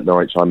 at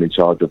Norwich I'm in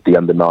charge of the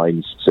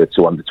under-9s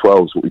to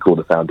under-12s, what we call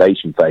the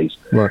foundation phase.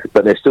 Right.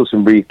 But there's still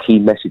some really key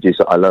messages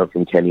that I learned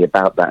from Kenny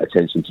about that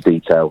attention to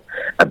detail,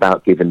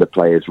 about giving the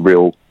players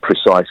real,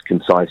 precise,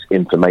 concise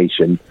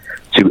information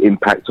to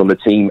impact on the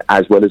team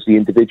as well as the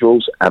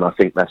individuals. And I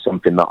think that's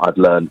something that I've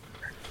learned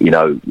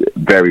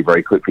very,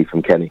 very quickly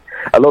from Kenny.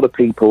 A lot of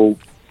people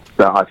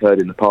that I've heard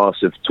in the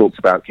past have talked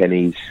about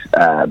Kenny's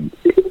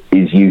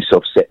his use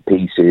of set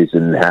pieces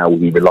and how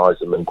he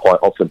relies on them quite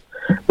often.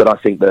 But I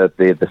think the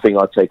thing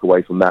I take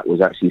away from that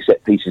was actually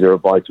set pieces are a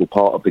vital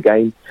part of the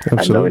game.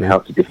 Absolutely. And knowing how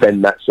to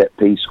defend that set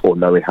piece or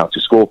knowing how to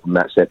score from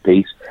that set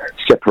piece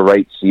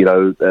separates,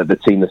 the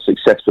team that's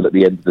successful at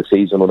the end of the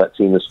season or that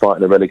team that's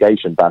fighting a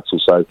relegation battle.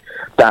 So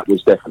that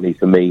was definitely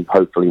for me,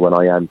 hopefully when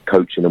I am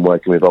coaching and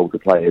working with older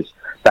players,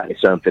 that is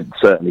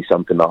certainly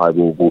something that I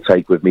will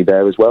take with me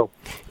there as well.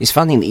 It's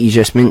funny that you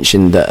just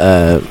mentioned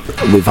that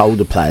with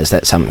older players,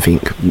 that's something,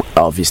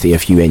 obviously,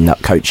 if you end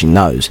up coaching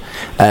those,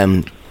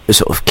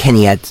 sort of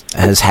Kenny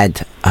has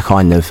had a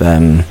kind of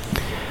a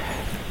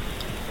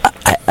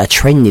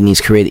trend in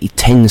his career that he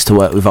tends to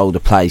work with older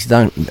players.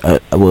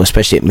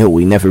 Especially at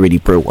Millwall, he never really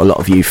brought a lot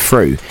of youth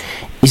through.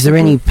 Is there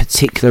any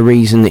particular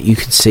reason that you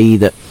could see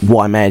that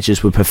why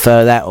managers would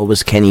prefer that, or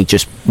was Kenny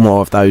just more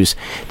of those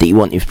that he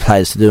wanted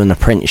players to do an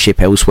apprenticeship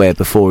elsewhere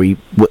before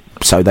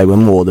so they were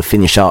more the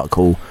finished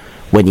article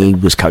when he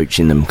was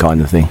coaching them,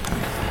 kind of thing?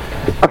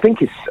 I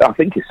think it's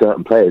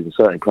certain players and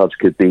certain clubs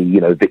could be,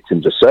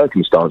 victims of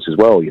circumstance as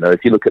well.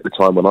 If you look at the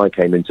time when I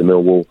came into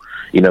Millwall,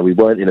 we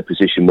weren't in a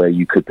position where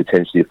you could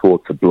potentially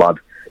afford to blood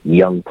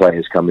young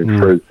players coming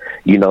through.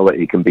 You know what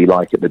it can be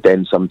like at the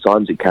Den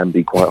sometimes. It can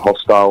be quite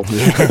hostile.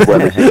 As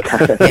well as it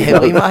can,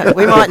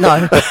 we might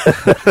know.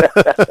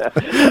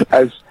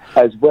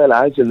 as well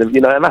as, and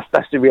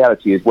that's the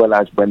reality, as well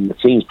as when the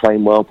team's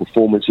playing well,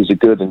 performances are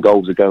good and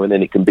goals are going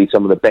in, it can be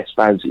some of the best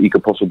fans that you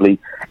could possibly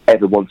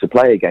ever want to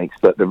play against.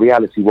 But the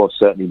reality was,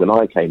 certainly when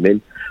I came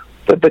in,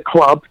 that the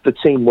club, the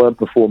team weren't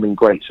performing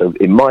great. So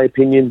in my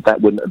opinion,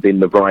 that wouldn't have been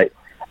the right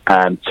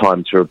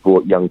time to have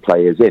brought young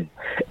players in.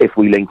 If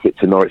we link it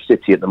to Norwich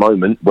City at the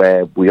moment,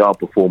 where we are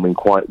performing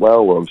quite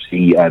well, we're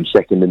obviously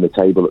second in the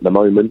table at the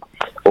moment,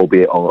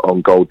 albeit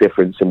on goal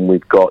difference, and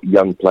we've got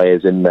young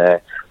players in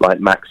there like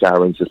Max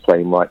Aarons is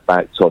playing right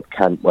back, Todd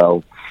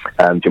Cantwell,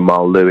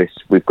 Jamal Lewis.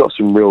 We've got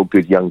some real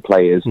good young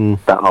players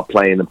that are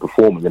playing and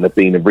performing and have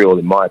been a real,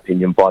 in my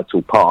opinion,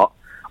 vital part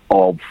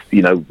of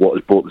what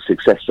has brought the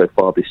success so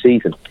far this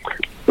season.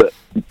 But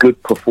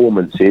good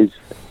performances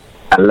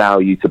allow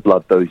you to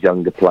blood those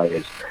younger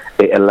players.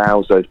 It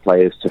allows those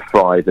players to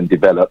thrive and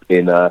develop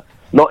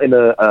not in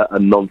a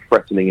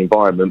non-threatening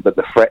environment, but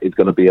the threat is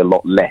going to be a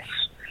lot less,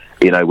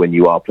 when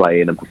you are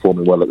playing and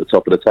performing well at the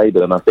top of the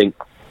table. And I think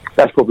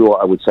that's probably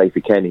what I would say for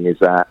Kenny, is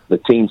that the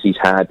teams he's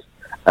had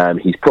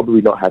He's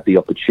probably not had the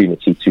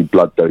opportunity to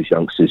blood those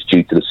youngsters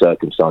due to the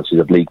circumstances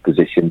of league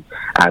position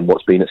and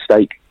what's been at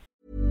stake.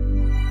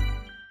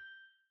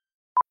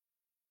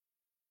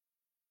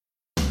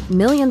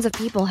 Millions of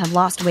people have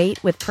lost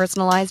weight with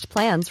personalized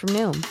plans from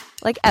Noom.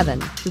 Like Evan,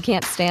 who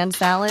can't stand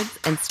salads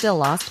and still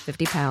lost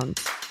 50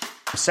 pounds.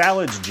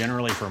 Salads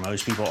generally for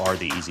most people are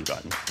the easy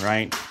button,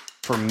 right?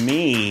 For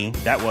me,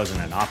 that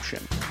wasn't an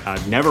option.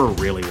 I never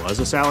really was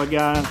a salad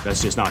guy.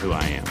 That's just not who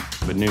I am.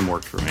 But Noom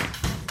worked for me.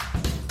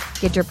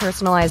 Get your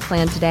personalized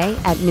plan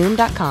today at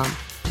Noom.com.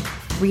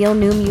 Real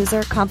Noom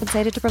user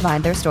compensated to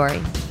provide their story.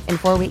 In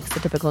 4 weeks,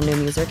 the typical Noom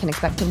user can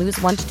expect to lose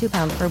 1 to 2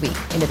 pounds per week.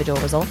 Individual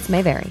results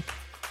may vary.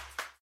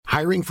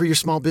 Hiring for your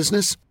small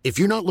business? If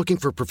you're not looking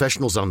for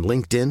professionals on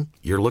LinkedIn,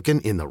 you're looking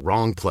in the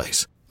wrong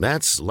place.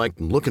 That's like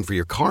looking for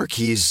your car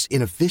keys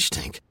in a fish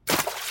tank.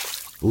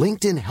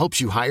 LinkedIn helps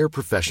you hire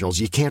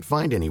professionals you can't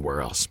find anywhere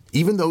else,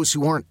 even those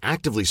who aren't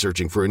actively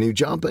searching for a new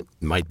job but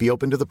might be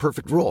open to the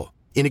perfect role.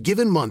 In a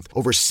given month,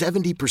 over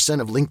 70%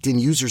 of LinkedIn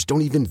users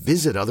don't even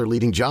visit other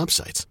leading job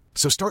sites.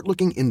 So start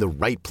looking in the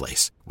right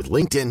place. With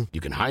LinkedIn, you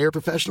can hire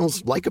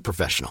professionals like a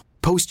professional.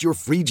 Post your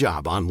free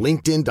job on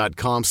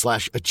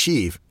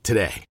linkedin.com/achieve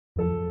today.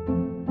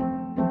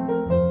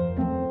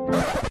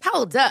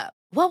 Hold up.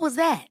 What was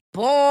that?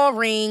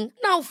 Boring.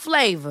 No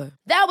flavor.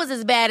 That was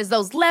as bad as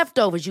those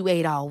leftovers you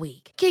ate all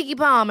week. Keke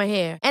Palmer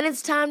here, and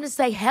it's time to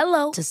say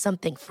hello to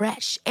something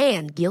fresh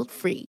and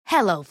guilt-free.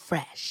 Hello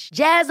Fresh.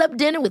 Jazz up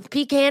dinner with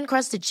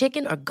pecan-crusted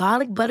chicken or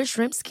garlic butter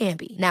shrimp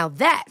scampi. Now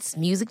that's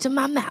music to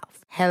my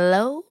mouth.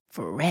 Hello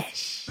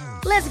Fresh.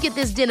 Let's get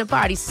this dinner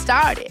party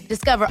started.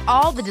 Discover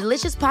all the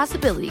delicious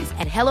possibilities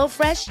at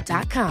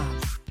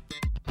hellofresh.com.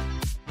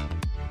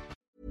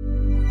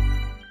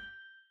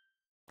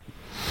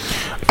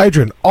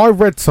 Adrian, I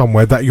read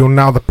somewhere that you're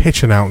now the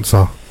pitch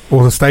announcer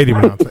or the stadium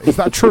announcer. Is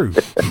that true?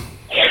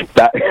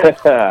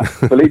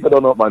 That, believe it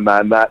or not, my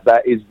man,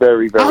 that is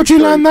very, very How'd you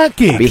true. land that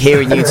gig? Be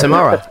hearing you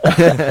tomorrow.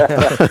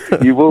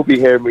 You will be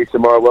hearing me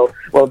tomorrow.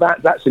 Well,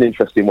 that's an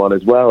interesting one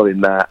as well, in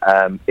that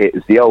it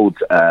is the old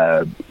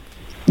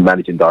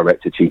managing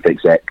director, chief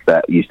exec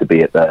that used to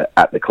be at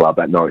the club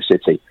at Norwich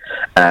City.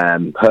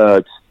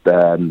 Heard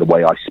the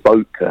way I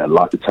spoke,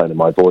 liked the tone of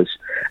my voice,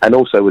 and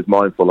also was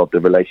mindful of the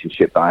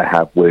relationship that I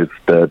have with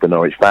the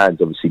Norwich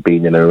fans. Obviously,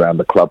 being in and around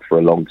the club for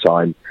a long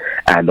time,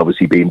 and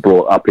obviously being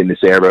brought up in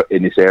this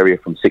area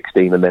from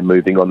 16, and then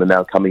moving on and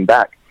now coming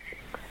back.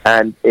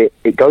 And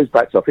it goes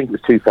back to, I think it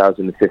was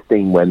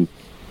 2015 when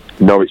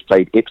Norwich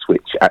played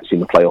Ipswich actually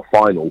in the playoff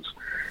finals,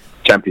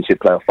 Championship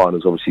playoff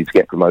finals, obviously to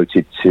get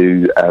promoted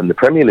to the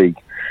Premier League.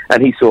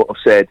 And he sort of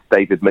said,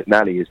 David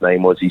McNally, his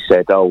name was, he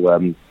said,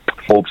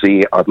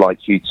 Forbesy, I'd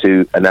like you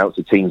to announce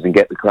the teams and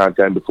get the crowd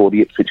going before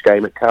the Ipswich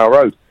game at Carrow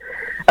Road.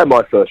 And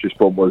my first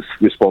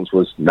response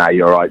was, nah,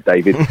 you're all right,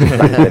 David.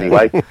 Thanks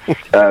anyway.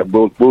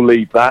 We'll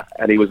leave that.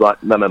 And he was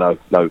like, no,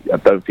 I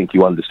don't think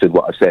you understood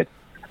what I said.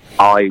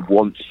 I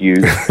want you.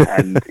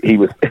 And he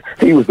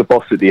was the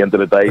boss at the end of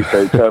the day,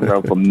 so he turned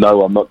around from,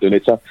 no, I'm not doing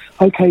it. So,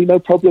 okay, no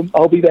problem,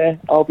 I'll be there.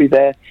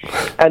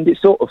 And it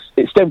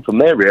stemmed from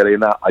there, really,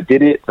 and that I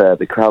did it.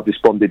 The crowd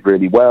responded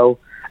really well.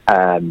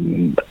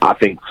 I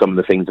think some of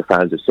the things the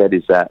fans have said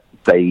is that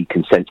they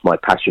can sense my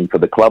passion for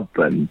the club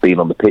and being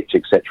on the pitch,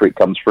 etc. It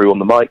comes through on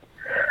the mic,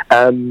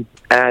 and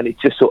it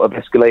just sort of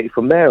escalated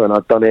from there. And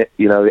I've done it,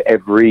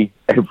 every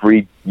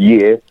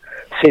year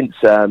since.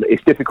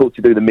 It's difficult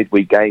to do the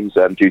midweek games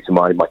due to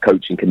my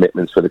coaching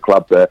commitments for the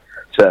club.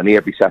 Certainly,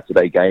 every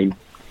Saturday game,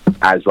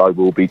 as I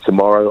will be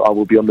tomorrow, I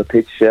will be on the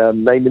pitch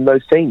naming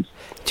those teams.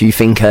 Do you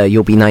think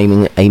you'll be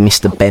naming a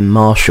Mr. Ben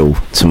Marshall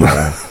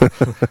tomorrow?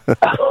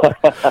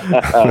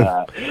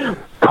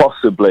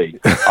 Possibly.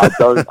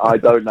 I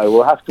don't know.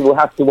 We'll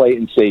have to wait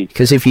and see.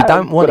 Because if you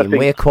don't want him,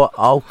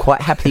 I'll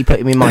quite happily put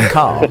him in my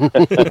car, and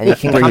he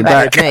can come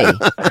back with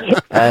me.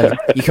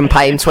 You can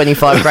pay him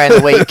 $25,000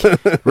 a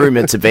week,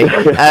 rumoured to be.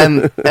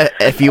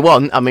 If you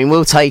want, I mean,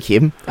 we'll take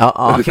him.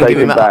 I can give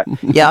him back.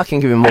 Yeah, I can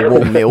give him a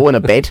warm meal and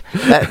a bed.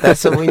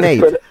 That's all we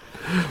need. But,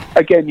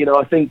 again,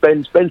 I think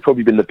Ben's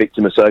probably been the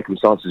victim of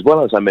circumstances as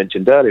well, as I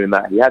mentioned earlier, in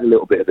that he had a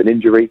little bit of an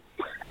injury.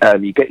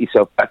 You get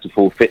yourself back to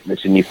full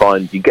fitness, and you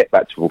find you get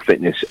back to full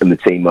fitness and the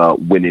team are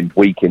winning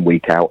week in,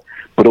 week out,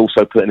 but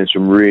also putting in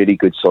some really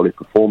good, solid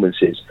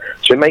performances.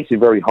 So it makes it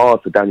very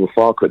hard for Daniel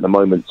Farke at the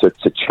moment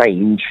to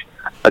change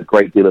a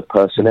great deal of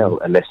personnel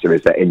unless there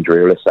is that injury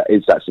or unless that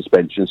is that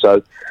suspension.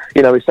 So,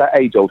 it's that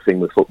age-old thing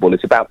with football.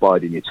 It's about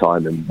biding your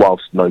time, and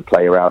whilst no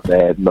player out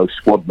there, no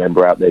squad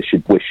member out there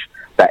should wish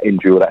that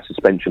injury or that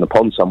suspension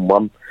upon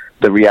someone,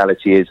 the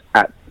reality is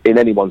in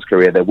anyone's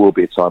career there will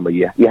be a time where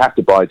you have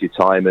to bide your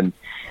time and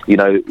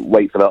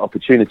wait for that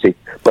opportunity.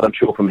 But I'm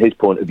sure from his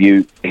point of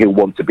view, he'll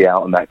want to be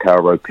out on that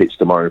Carrow Road pitch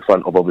tomorrow in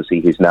front of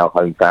obviously his now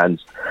home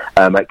fans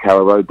at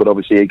Carrow Road, but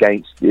obviously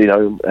against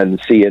and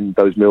seeing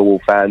those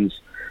Millwall fans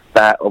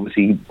that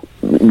obviously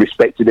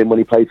respected him when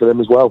he played for them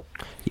as well.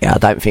 Yeah, I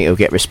don't think he'll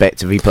get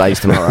respect if he plays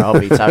tomorrow. I'll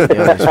be totally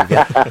honest with you.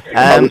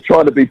 I was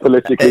trying to be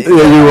politically.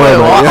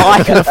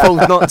 I can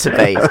afford not to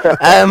be.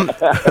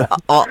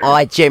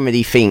 I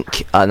generally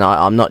think, and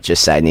I'm not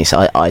just saying this,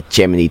 I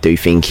generally do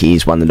think he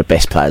is one of the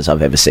best players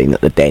I've ever seen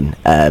at the Den.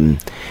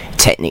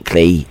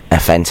 Technically, a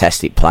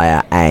fantastic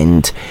player,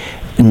 and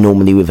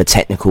normally with a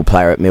technical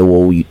player at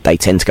Millwall, they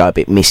tend to go a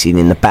bit missing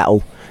in the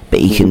battle. But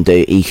he can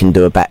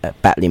do a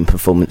battling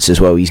performance as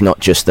well. He's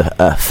not just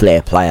a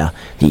flair player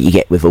that you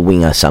get with a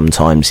winger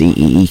sometimes.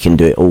 He can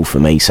do it all for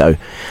me. So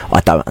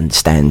I don't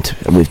understand,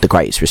 with the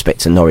greatest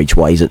respect to Norwich,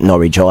 why he's at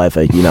Norwich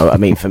either. You know, I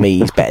mean, for me,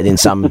 he's better than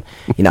some.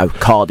 You know,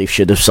 Cardiff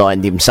should have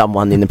signed him.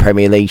 Someone in the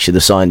Premier League should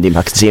have signed him.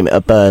 I can see him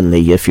at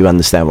Burnley, if you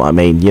understand what I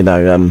mean. You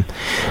know,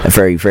 a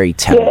very, very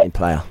talented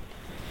player.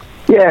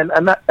 Yeah,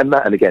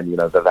 and again, you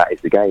know, that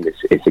is the game.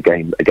 It's a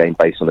game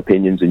based on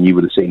opinions, and you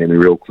would have seen in the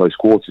real close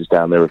quarters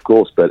down there, of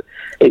course. But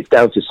it's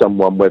down to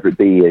someone, whether it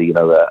be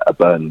a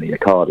Burnley, a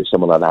Cardiff,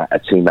 someone like that, a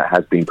team that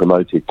has been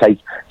promoted,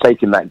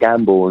 taking that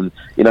gamble. And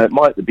you know, it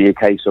might be a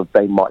case of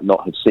they might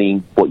not have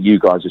seen what you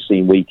guys have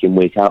seen week in,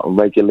 week out, and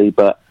regularly.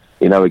 But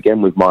you know,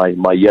 again, with my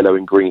yellow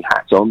and green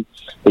hat on,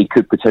 he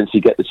could potentially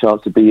get the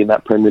chance to be in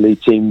that Premier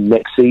League team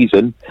next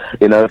season.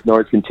 You know, if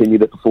Norwich continue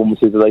the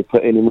performances that they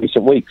put in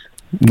recent weeks.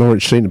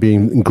 Norwich seem to be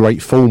in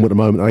great form at the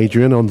moment,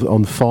 Adrian,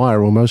 on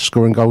fire almost,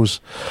 scoring goals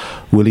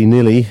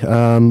willy-nilly.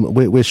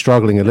 We're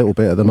struggling a little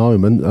bit at the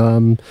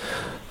moment.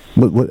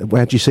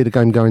 Where do you see the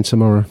game going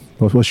tomorrow?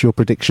 What's your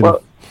prediction?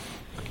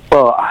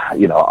 Well,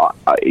 you know,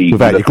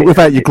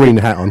 without your green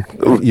hat on,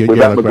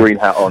 without my green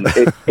hat on,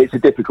 it's a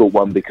difficult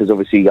one because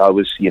obviously I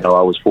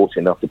was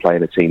fortunate enough to play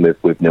in a team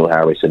with Neil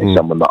Harris, and he's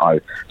someone that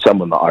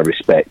I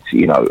respect,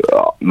 you know,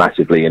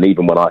 massively. And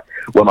even when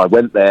I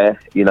went there,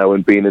 you know,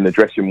 and being in the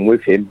dressing room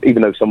with him,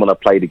 even though someone I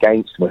played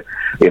against,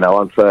 you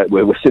know,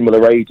 we're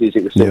similar ages,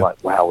 it was still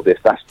like, wow,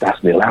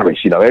 that's Neil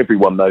Harris, you know,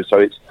 everyone knows.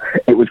 So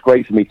it was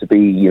great for me to be,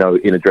 you know,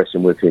 in a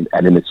dressing room with him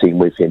and in the team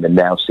with him, and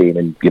now seeing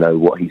him, you know,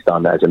 what he's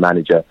done as a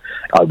manager.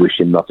 I wish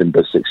him nothing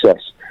but success.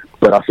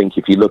 But I think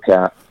if you look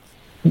at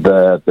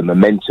the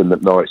momentum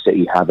that Norwich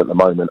City have at the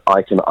moment,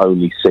 I can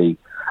only see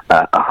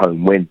a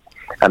home win.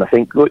 And I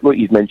think what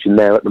you've mentioned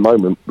there at the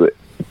moment,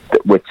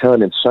 we're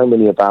turning so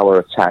many of our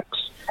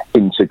attacks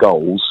into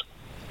goals.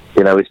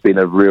 You know, it's been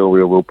a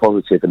real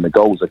positive, and the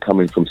goals are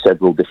coming from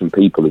several different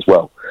people as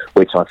well,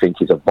 which I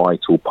think is a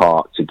vital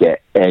part to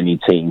get any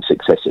team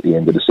success at the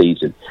end of the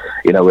season.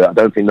 You know, I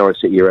don't think Norwich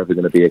City are ever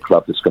going to be a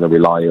club that's going to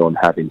rely on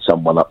having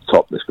someone up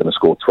top that's going to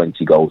score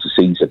 20 goals a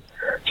season.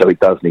 So it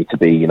does need to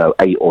be, you know,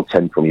 8 or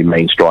 10 from your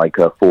main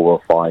striker, 4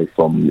 or 5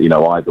 from, you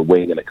know, either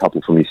wing, and a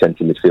couple from your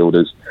centre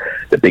midfielders.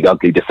 The big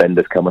ugly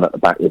defenders coming at the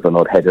back with an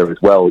odd header as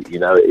well. You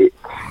know, it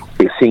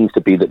seems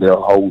to be that the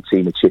whole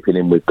team are chipping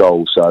in with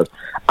goals. So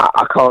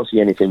I can't see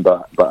anything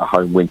but a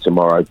home win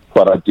tomorrow.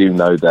 But I do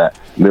know that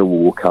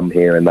Millwall will come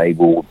here and they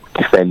will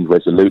defend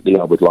resolutely.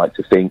 I would like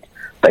to think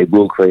they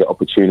will create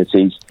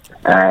opportunities,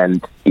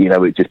 and you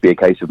know, it'd just be a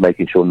case of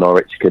making sure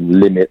Norwich can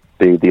limit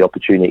the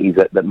opportunities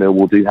that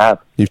Millwall do have.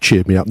 You've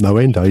cheered me up no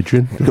end,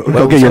 Adrian.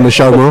 I'll get you on the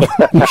show more.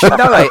 You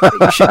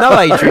should know,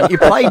 Adrian. You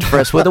played for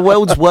us. We're the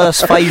world's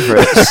worst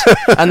favourites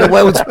and the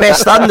world's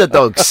best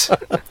underdogs.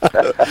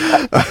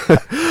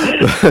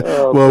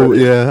 Well,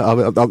 yeah,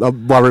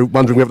 I'm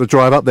wondering we have to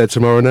drive up there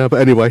tomorrow now.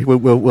 But anyway,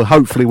 we'll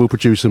hopefully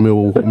produce a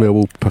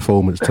Millwall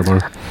performance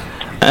tomorrow.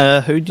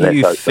 Who do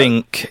you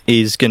think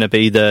is going to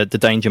be the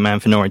danger man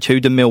for Norwich?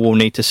 Who do Millwall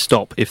need to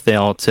stop if they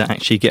are to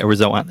actually get a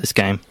result out of this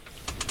game?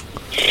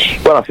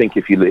 Well, I think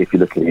if you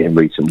look at it in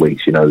recent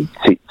weeks, you know,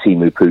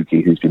 Teemu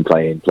Pukki, who's been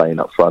playing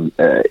up front,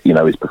 you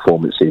know, his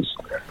performances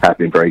have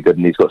been very good,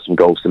 and he's got some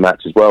goals to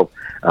match as well.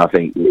 I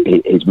think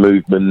his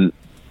movement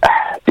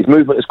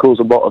has caused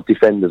a lot of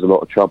defenders a lot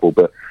of trouble,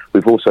 but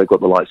we've also got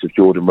the likes of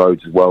Jordan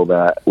Rhodes as well,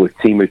 that with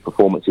Teemu's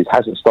performances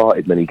hasn't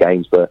started many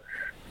games, but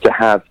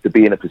to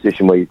be in a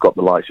position where you've got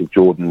the likes of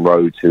Jordan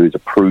Rhodes, who is a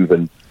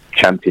proven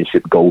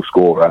championship goal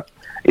scorer,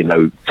 you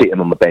know, sitting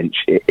on the bench,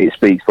 it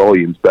speaks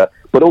volumes. But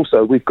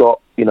also we've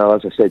got, you know,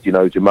 as I said, you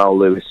know, Jamal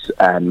Lewis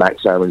and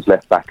Max Aarons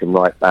left back and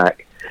right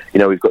back. You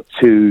know, we've got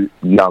 2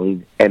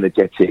 young,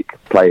 energetic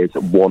players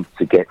that want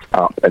to get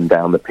up and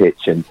down the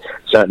pitch, and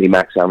certainly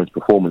Max Aarons'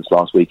 performance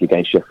last week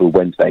against Sheffield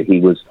Wednesday, he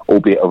was,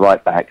 albeit a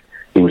right back,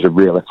 he was a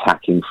real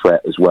attacking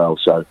threat as well.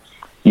 So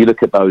you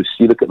look at those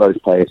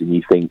players and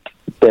you think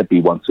there'd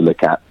be one to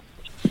look at,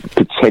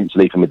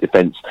 potentially from a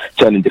defence,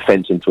 turning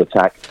defence into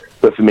attack.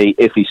 But for me,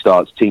 if he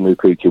starts, Teemu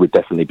Pukki would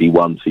definitely be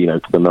one for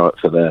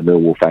the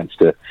Millwall fans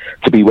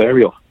to be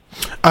wary of.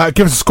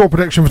 Give us a score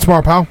prediction for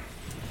tomorrow, pal.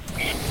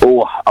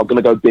 Oh, I'm going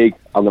to go big.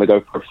 I'm going to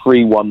go for a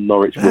 3-1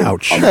 Norwich win.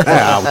 Ouch.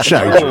 Ouch.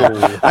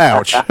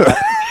 Ouch.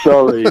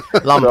 Sorry.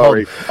 Lump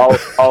Sorry.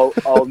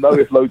 I'll know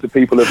if loads of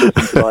people have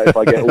listened tonight if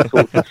I get all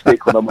sorts of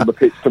stick when I'm on the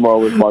pitch tomorrow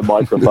with my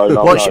microphone.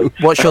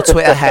 What's your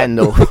Twitter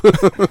handle?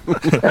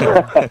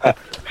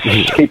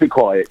 Keep it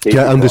quiet.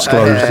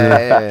 Undisclosed.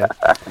 Yeah.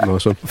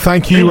 Nice one.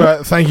 Thank you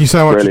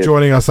so much for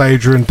joining us,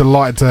 Adrian.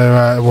 Delighted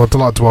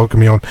to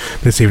welcome you on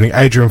this evening.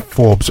 Adrian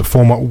Forbes,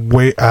 former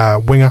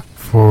winger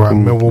for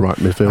Millwall, right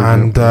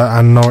midfield,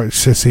 and Norwich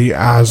City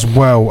as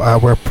well.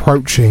 We're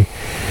approaching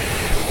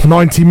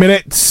 90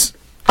 minutes,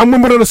 and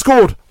Wimbledon have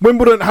scored.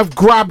 Wimbledon have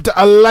grabbed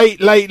a late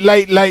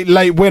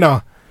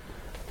winner,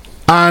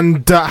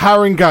 and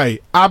Haringey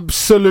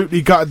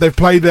absolutely gutted. They've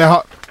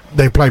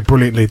played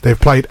brilliantly. They've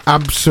played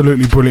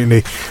absolutely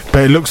brilliantly.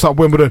 But it looks like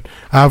Wimbledon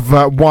have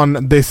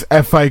won this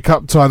FA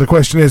Cup tie. The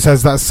question is,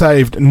 has that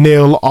saved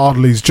Neil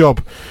Ardley's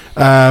job?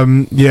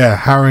 Haringey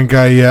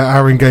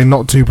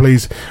not too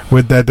pleased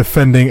with their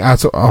defending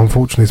at all.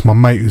 Unfortunately, it's my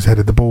mate who's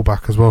headed the ball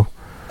back as well.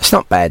 It's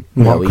not bad.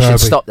 No, you should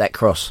stop that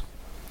cross.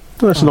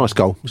 Well, it's a nice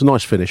goal. It's a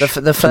nice finish.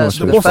 The first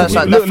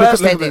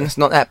heading's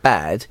not that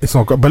bad. It's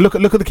not good. But look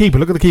at the keeper.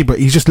 Look at the keeper.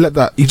 He's just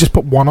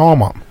put one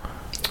arm up.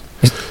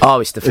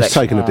 It's deflection. It's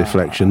taken a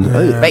deflection.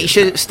 But he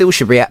still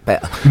should react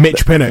better.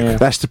 Mitch Pinnock. Yeah.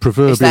 That's the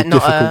proverbial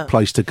difficult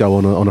place to go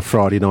on a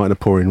Friday night in a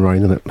pouring rain,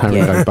 isn't it?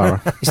 Haringey Borough.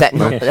 Is that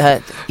not?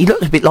 He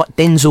looked a bit like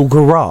Denzel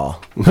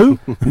Garrar. Who?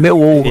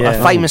 Millwall,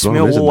 a famous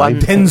Millwall one.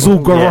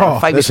 Denzel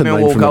Garrar. Famous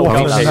Millwall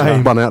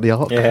goalkeeper. Run out the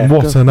arc. Yeah.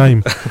 What a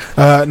name.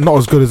 Not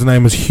as good as a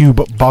name as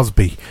Hubert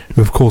Busby,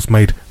 who of course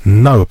made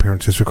no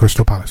appearances for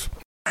Crystal Palace.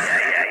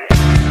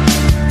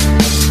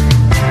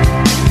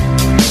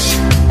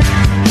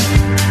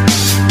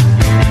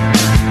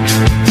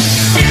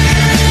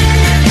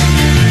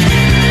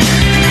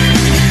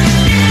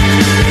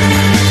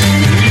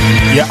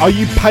 Yeah, are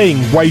you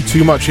paying way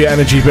too much for your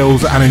energy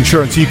bills and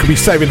insurance? You could be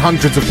saving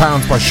hundreds of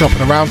pounds by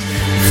shopping around.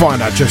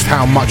 Find out just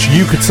how much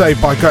you could save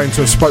by going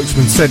to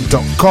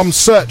spokesmansaid.com.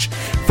 Search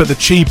for the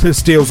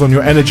cheapest deals on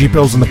your energy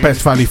bills and the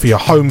best value for your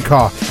home,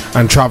 car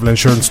and travel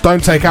insurance.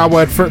 Don't take our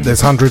word for it.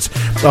 There's hundreds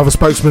of other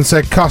Spokesman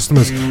Said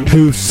customers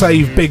who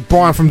save big.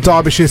 Brian from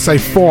Derbyshire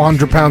saved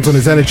 £400 on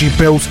his energy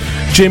bills.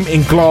 Jim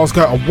in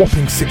Glasgow a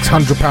whopping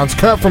 £600.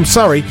 Kurt from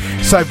Surrey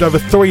saved over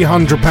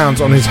 £300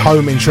 on his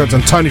home insurance,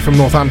 and Tony from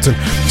Northampton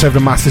saved a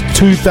massive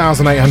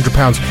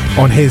 £2,800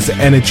 on his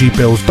energy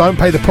bills. Don't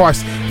pay the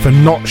price for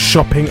not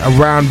shopping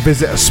around.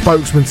 Visit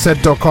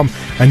spokesmansaid.com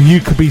and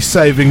you could be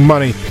saving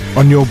money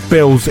on your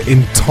bills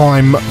in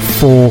time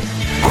for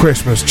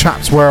Christmas.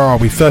 Chaps, where are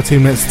we?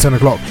 13 minutes to 10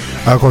 o'clock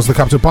across the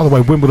capital. By the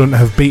way, Wimbledon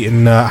have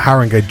beaten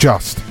Haringey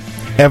just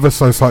ever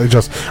so slightly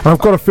just, and I've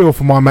got a feel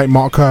for my mate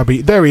Mark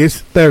Kirby. There he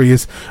is.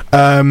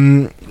 I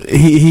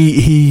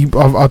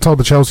told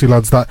the Chelsea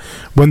lads that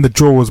when the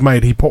draw was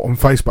made, he put on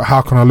Facebook,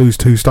 how can I lose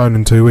 2 stone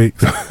in 2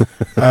 weeks?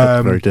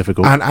 Very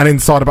difficult. And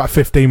inside about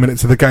 15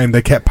 minutes of the game,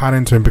 they kept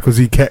panning to him because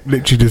he kept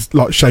literally just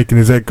like shaking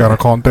his head going, I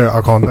can't do it.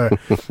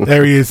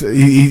 There he is,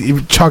 he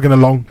chugging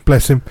along,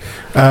 bless him.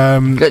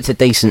 Looks a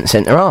decent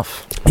centre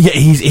half. Yeah,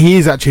 he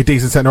is actually a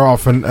decent centre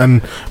half,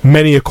 and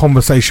many a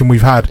conversation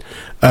we've had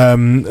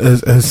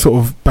has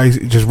sort of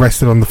basically just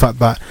rested on the fact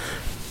that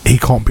he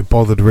can't be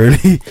bothered,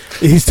 really.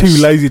 He's too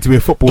lazy to be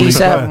a football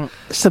player.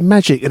 It's the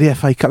magic of the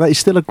FA Cup. That is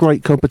still a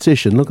great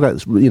competition. Look at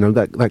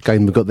that, that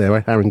game we got there,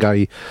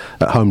 Haringey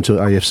at home to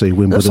AFC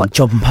Wimbledon. That's like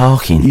job and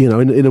parking.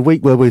 In a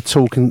week where we're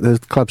talking, the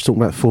club's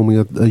talking about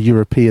forming a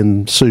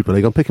European Super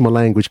League. I'm picking my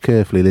language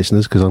carefully,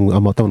 listeners, because I don't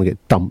want to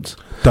get dumped.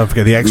 Don't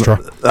forget the extra.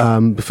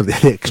 For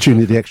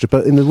the extra.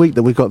 But in the week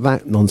that we've got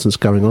that nonsense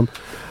going on,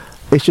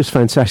 it's just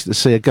fantastic to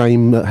see a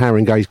game at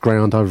Haringey's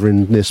ground over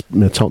in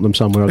near Tottenham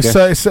somewhere, I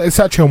guess. It's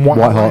actually on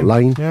White Hart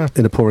Lane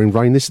in a pouring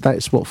rain.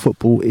 That's what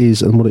football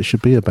is and what it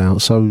should be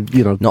about. So,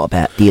 not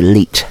about the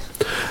elite.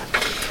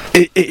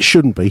 It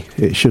shouldn't be.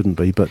 It shouldn't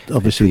be. But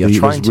obviously, there's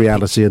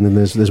reality, and then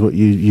there's what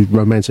you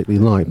romantically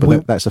like.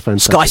 But that's a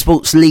fantastic Sky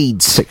Sports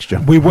Leeds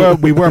fixture. We were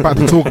about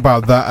to talk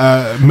about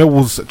that.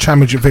 Millwall's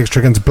championship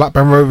fixture against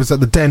Blackburn Rovers at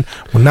the Den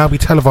will now be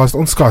televised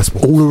on Sky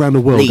Sports all around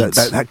the world.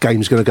 That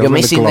game's going to go. You're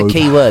missing the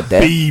key word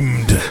there.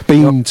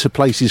 Beamed to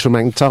places from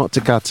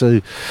Antarctica to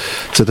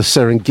the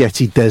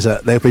Serengeti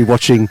Desert. They'll be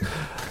watching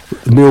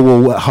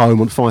Millwall at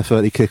home on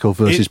 5:30 kickoff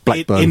versus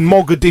Blackburn in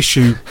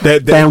Mogadishu,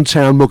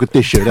 downtown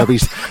Mogadishu.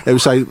 They'll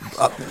say,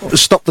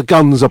 "Stop the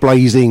guns are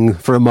blazing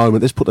for a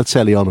moment. Let's put the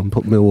telly on and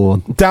put Millwall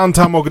on."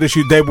 Downtown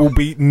Mogadishu, there will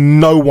be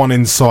no one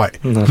in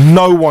sight.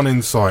 No one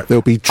in sight.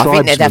 There'll be tribesmen.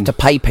 I think they'd have to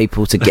pay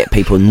people to get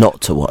people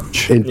not to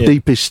watch. In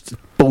deepest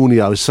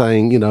Borneo,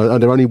 saying,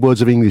 their only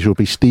words of English will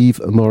be Steve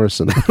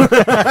Morrison.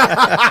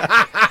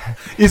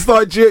 It's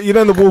like,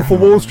 in the Wolf of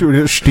Wall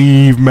Street,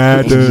 Steve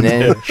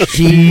Madden.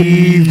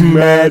 Steve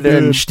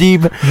Madden.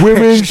 Steve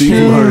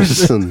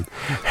Morrison.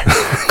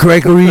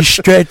 Gregory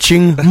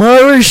stretching.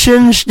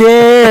 Morrison's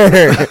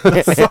there.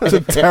 Such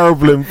a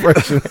terrible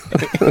impression.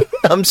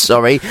 I'm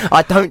sorry.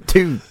 I can't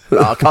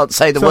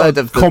say the word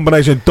of the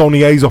combination of Donny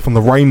Azoff and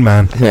the Rain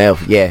Man. Well,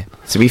 yeah.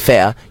 To be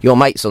fair, your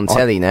mate's on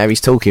telly now.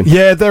 He's talking.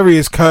 Yeah, there he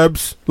is,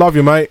 Curbs. Love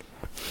you, mate.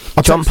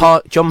 John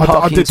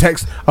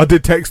Parkins. I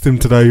did text him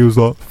today. He was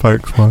like,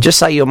 "Thanks, man." Just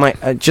say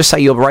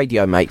your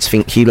radio mates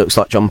think he looks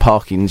like John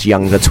Parkins'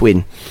 younger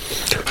twin.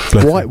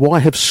 Why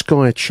have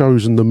Sky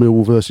chosen the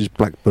Millwall versus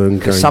Blackburn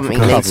game?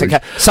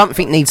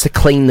 Something needs to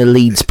clean the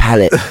Leeds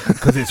palate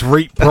because it's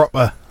reap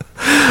proper.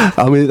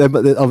 I mean,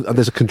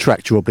 there's a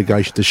contractual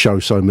obligation to show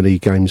so many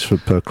games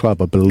per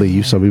club, I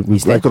believe. So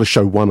they've got to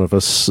show one of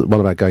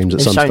our games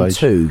at some stage.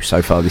 Two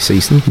so far this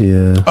season.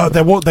 Yeah.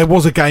 There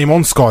was a game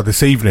on Sky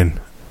this evening.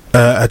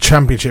 A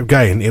championship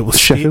game. It was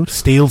Sheffield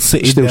Steel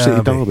City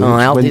Derby. Derby.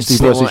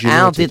 Oh,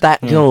 how did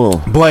that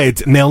go?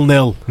 Blades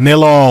 0-0,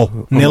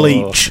 0-all, nil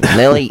each.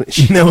 Nil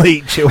each. Nil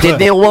each. Did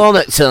Neil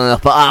Warnock turn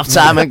up at half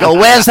time and go,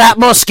 "Where's that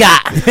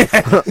Muscat?"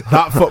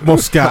 That foot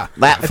Muscat.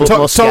 That foot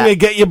Muscat. Tonga,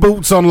 get your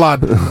boots on,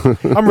 lad.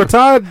 I'm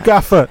retired,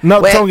 gaffer.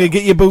 No, Tonga,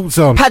 get your boots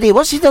on. Paddy,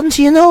 what's he done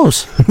to your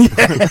nose?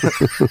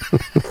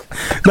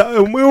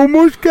 No,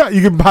 Muscat.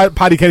 You can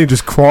Paddy Kenny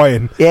just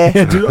crying. Yeah.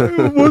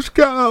 Muscat,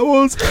 that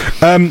was.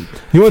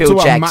 You want to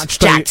talk about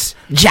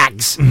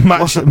Jags.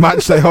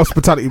 match day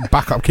hospitality,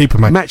 backup keeper,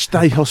 mate. Match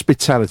day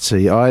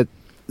hospitality.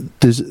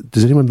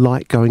 Does anyone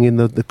like going in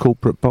the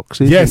corporate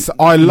boxes? Yes,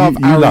 I love.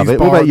 You love it.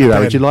 What about you,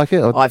 Harry? Do you like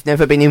it? I've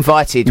never been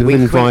invited. You've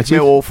been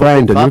invited.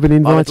 Brandon, you've been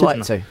invited. I would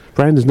like to.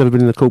 Brandon's never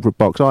been in the corporate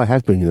box. I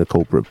have been in the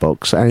corporate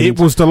box, and it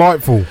was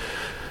delightful.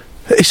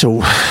 It's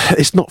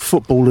not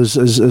football as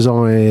I.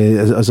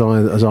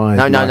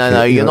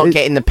 No. You're not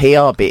getting the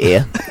PR bit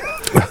here.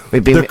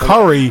 The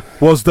curry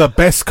was the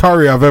best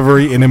curry I've ever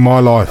eaten in my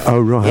life.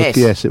 Oh, right.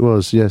 Yes, it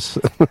was, yes.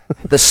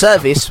 The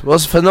service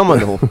was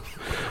phenomenal.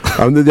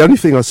 The only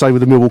thing I say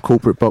with the Millwall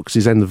corporate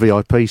boxes and the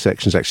VIP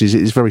sections actually is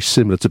it's very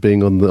similar to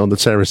being on the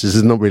terraces.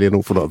 There's not really an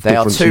awful lot of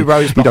difference. They are 2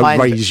 rows behind. You don't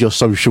raise your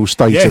social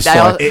status.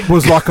 Yes, it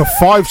was like a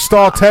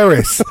 5-star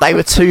terrace.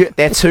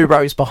 They're 2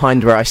 rows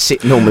behind where I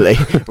sit normally,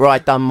 where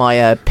I'd done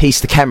my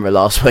piece to camera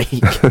last week.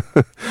 You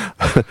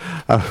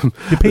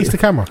piece to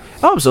camera?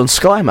 I was on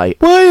Sky, mate.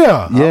 Were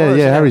you?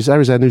 Yeah. Harry's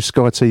our new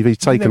Sky TV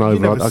taken over. You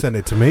never sent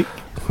it to me.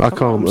 I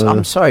can't.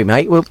 I'm sorry,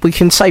 mate. We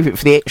can save it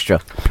for the extra.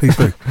 Please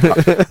do.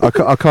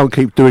 I can't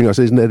keep doing it.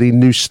 Isn't there any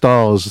new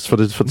stars for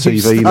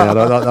TV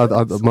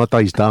now? My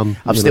day's done.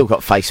 I've still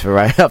got face for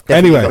radio. I've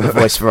definitely got the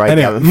voice for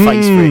radio and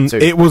face for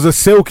it too. It was a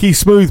silky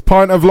smooth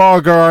pint of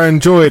lager I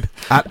enjoyed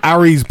at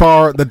Ari's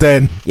bar at the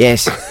Den.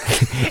 Yes.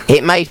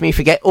 It made me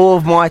forget all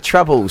of my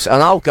troubles,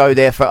 and I'll go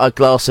there for a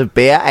glass of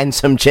beer and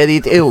some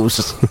jellied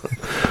eels.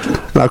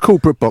 No,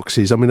 corporate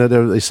boxes, I mean,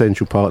 they're an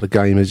essential part of the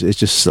game. It's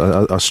just,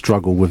 I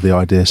struggle with the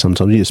idea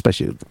sometimes,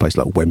 especially at a place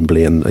like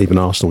Wembley and even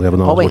Arsenal.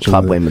 I went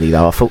Club Wembley,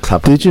 though. I thought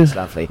Club Wembley was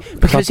lovely.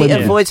 Because it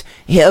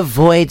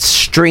avoids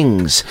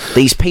strings.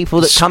 These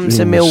people that come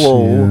to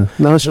Millwall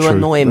who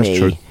annoy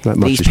me.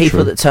 These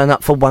people that turn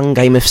up for one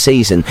game of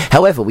season.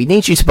 However, we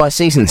need you to buy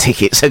season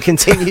tickets, so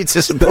continue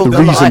to support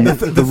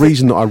the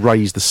reason that I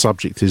raised the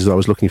subject is that I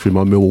was looking through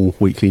my Millwall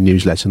weekly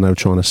newsletter and they were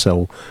trying to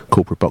sell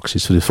corporate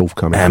boxes for the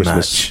forthcoming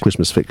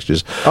Christmas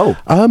fixtures. Oh.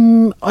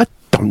 I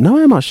don't know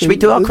how much. Should we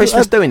do our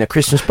Christmas doing a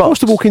Christmas box? I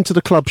must walk into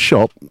the club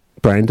shop,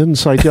 Brandon, and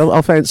say,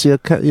 I fancy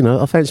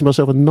I fancy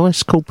myself a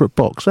nice corporate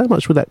box. How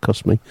much would that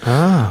cost me?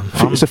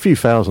 It's a few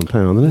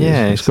 £1,000, isn't it?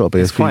 Yeah, it's got to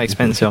be. It's quite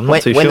expensive. I'm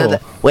not too sure.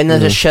 When are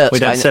the shirts? We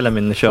don't sell them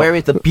in the shop. Where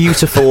is the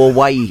beautiful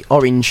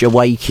orange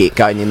away kit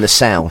going in the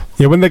sale?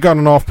 Yeah, when they're going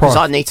on half price.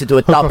 Because I need to do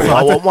a double.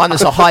 I want one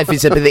as a high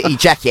visibility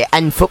jacket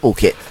and football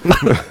kit.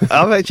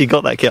 I've actually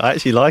got that kit. I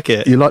actually like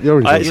it. You like the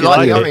orange? You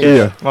like the orange?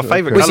 Yeah. My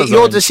favourite. Was it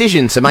your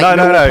decision to make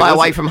play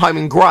away from home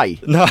in grey?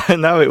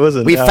 No, it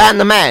wasn't. We found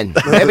the man.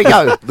 There we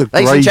go.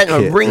 Ladies and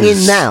gentlemen, ring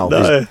in now.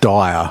 Is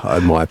dire,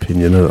 in my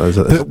opinion.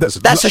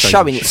 That's a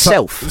show in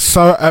itself.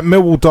 So at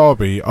Millwall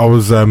Derby, I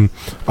was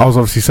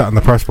obviously sat in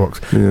the press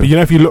box. Yeah. But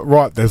if you look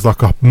right, there's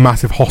like a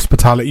massive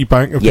hospitality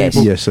bank of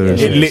people. Yes, there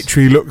is. It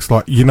literally looks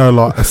like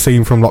like a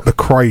scene from like The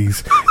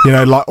Craze.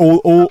 Like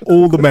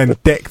all the men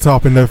decked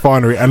up in their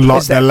finery and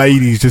like their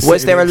ladies just.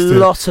 Was there a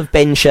lot of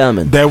Ben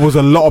Sherman? There was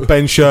a lot of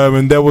Ben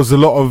Sherman. There was a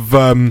lot of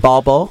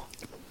Barber.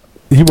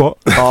 You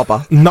what?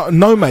 Barber.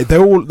 No, mate.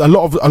 They're all a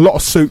lot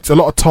of suits, a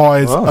lot of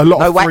ties, a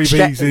lot of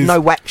freebies. No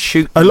wax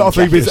shoot. A lot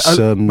of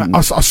freebies.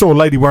 I saw a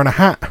lady wearing a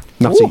hat.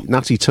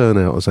 Nutty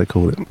turnout, as they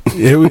call it.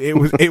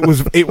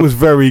 It was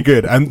very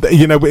good, and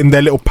in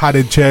their little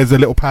padded chairs, their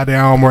little padded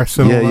armrests.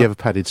 And all you that. have a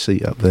padded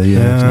seat up there.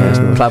 Yeah, it's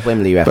nice. Club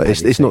Wembley, but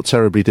it's not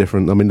terribly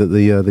different. I mean,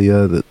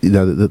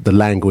 the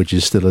language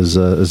is still as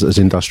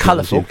industrial.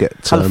 Colourful.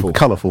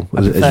 Colourful.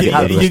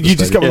 You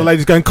just got one of the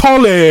ladies going,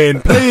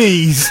 "Colin,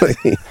 please."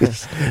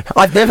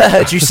 I've never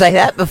heard you say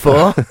that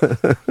before.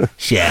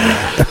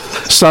 Yeah.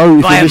 So,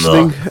 if you're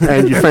listening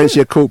and you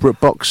fancy a corporate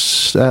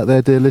box out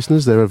there, dear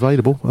listeners, they're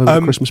available over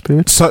the Christmas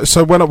period.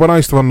 So when I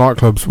used to run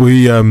nightclubs,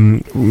 we,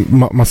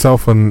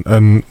 myself and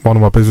one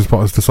of my business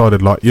partners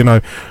decided,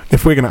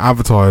 if we're going to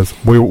advertise,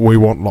 we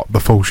want like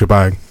the full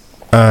shebang.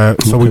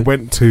 So we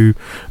went to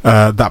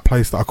that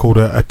place that I called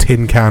a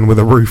tin can with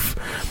a roof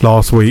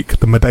last week,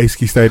 the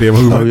Medeski Stadium.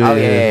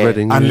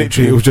 Reading, and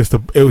literally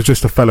it was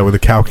just a fellow with a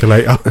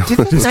calculator.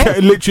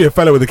 Literally a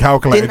fellow with a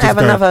calculator. Didn't have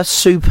another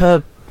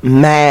super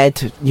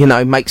mad,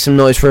 make some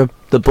noise for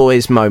the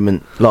boys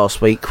moment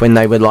last week when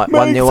they were like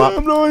 1-0 up. Make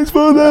some noise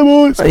for them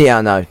boys. Yeah,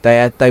 I know.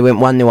 They went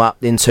 1-0 up,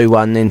 then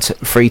 2-1, then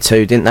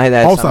 3-2, didn't they?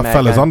 I was that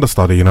fella's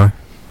understudy,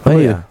 Oh,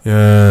 yeah.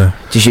 Yeah.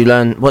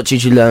 What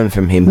did you learn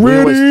from him?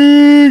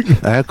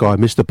 Our guy,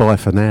 Mr. Bye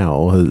for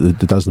now, who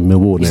does the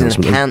Millwall He's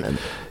announcement. an accountant.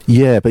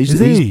 Yeah, but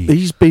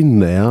he's been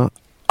there.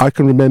 I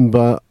can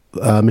remember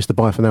Mr.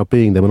 Bye for now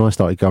being there when I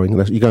started going.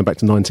 You're going back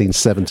to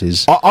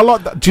 1970s. I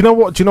like that. Do you know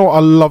what I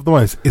love the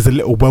most? Is a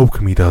little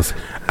welcome he does,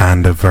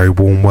 and a very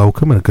warm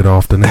welcome and a good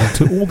afternoon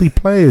to all the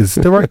players,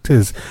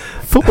 directors,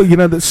 football,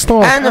 that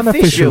staff and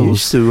officials.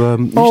 Used to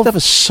have a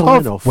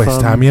sign off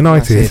West Ham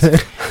United,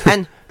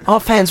 and our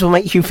fans will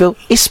make you feel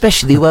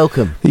especially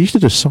welcome. He used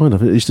to just sign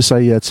off. It used to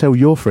say, "Tell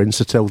your friends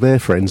to tell their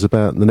friends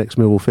about the next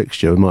Millwall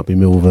fixture." It might be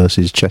Millwall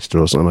versus Chester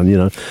or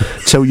something.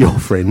 Tell your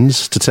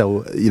friends to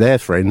tell their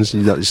friends.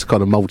 It's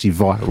kind of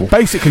multi-viral.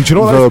 Basically, do you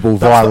know what verbal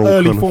that's viral the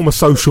early form of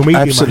social media?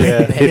 Absolutely,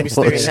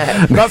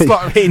 That's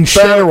like hitting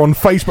share on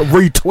Facebook,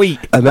 retweet,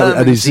 and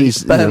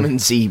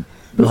Bermondsey.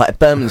 Like a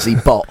Bermondsey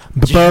bot.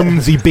 The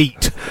Bermondsey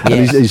beat.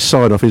 And his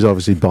sign off is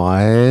obviously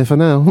bye for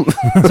now. To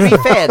be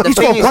fair, he's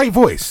got a great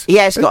voice.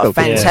 Yeah, he's got a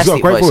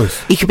fantastic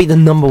voice. He could be the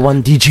number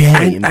one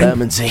DJ in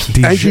Bermondsey.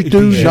 And you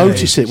do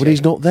notice it when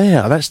he's not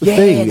there. That's the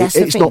thing.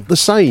 It's not the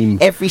same.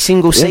 Every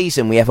single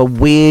season we have a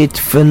weird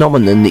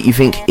phenomenon that you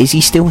think, is he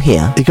still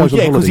here? He goes on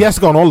holiday. Because he has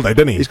to go on holiday,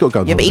 doesn't he? He's got to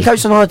go on holiday. But he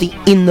goes on holiday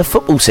in the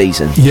football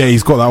season. Yeah,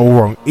 he's got that all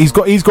wrong. He's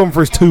gone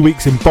for his 2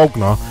 weeks in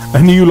Bognor,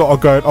 and you lot are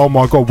going, oh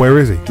my god, where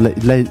is he?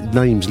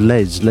 Name's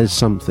Les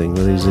something.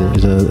 He's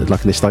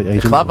like an estate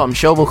agent. The club, I'm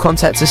sure, will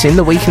contact us in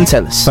the week and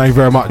tell us. Thank you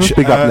very much.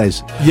 Big up,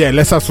 Les. Yeah,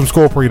 let's have some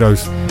score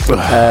predos.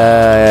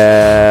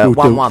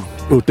 1-1.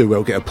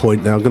 We'll get a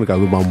point now. I'm going to go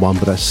with 1-1,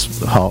 but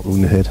that's heart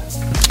in the head.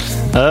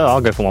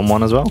 I'll go for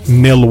 1-1 as well.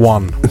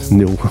 0-1.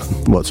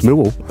 What's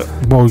Millwall?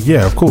 Well,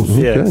 yeah, of course.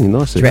 Yeah. Okay,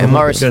 nice. Do you reckon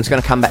Morrison's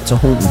going to come back to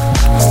Horton?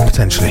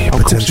 Potentially.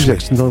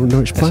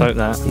 Norwich Let's hope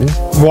that.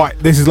 Yeah. Right,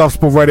 this is Love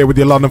Sport Radio with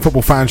your London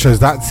Football Fan Shows.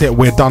 That's it.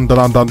 We're done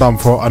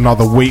for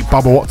another week.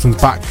 Bubba Watson's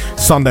back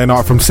Sunday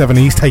night from 7.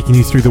 He's taking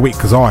you through the week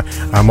because I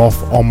am off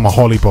on my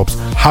hollybobs.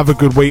 Have a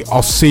good week.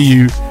 I'll see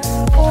you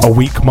a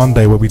week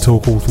Monday where we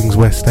talk all things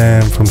West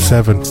Ham from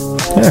 7.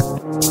 Yeah.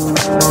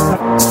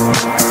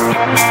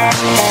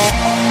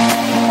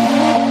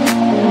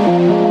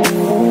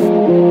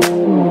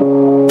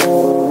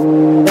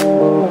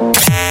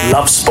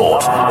 Love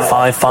Sport,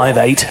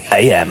 558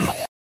 AM.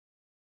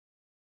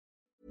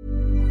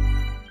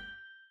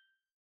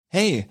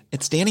 Hey,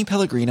 it's Danny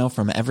Pellegrino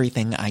from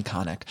Everything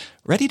Iconic.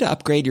 Ready to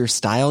upgrade your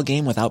style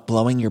game without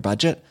blowing your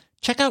budget?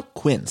 Check out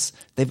Quince.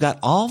 They've got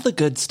all the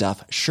good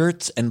stuff,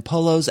 shirts and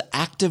polos,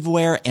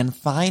 activewear, and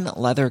fine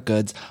leather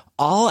goods,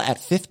 all at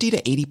 50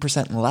 to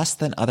 80% less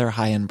than other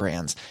high-end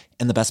brands.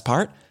 And the best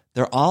part?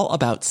 They're all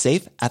about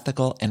safe,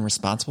 ethical, and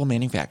responsible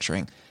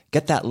manufacturing.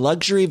 Get that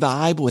luxury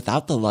vibe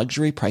without the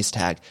luxury price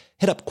tag.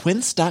 Hit up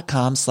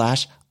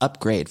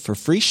quince.com/upgrade for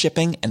free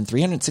shipping and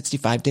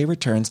 365-day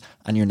returns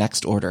on your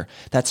next order.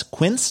 That's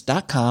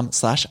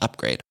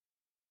quince.com/upgrade.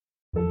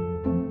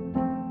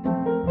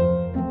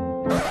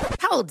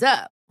 Hold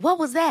up. What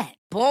was that?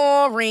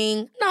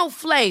 Boring. No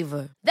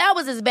flavor. That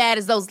was as bad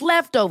as those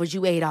leftovers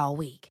you ate all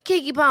week.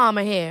 Keke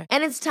Palmer here.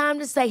 And it's time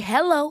to say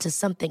hello to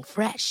something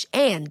fresh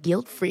and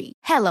guilt-free.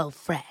 Hello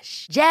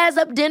Fresh. Jazz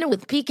up dinner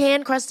with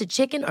pecan-crusted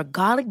chicken or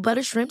garlic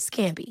butter shrimp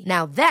scampi.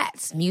 Now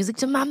that's music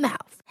to my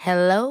mouth.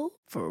 Hello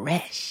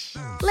Fresh.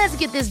 Let's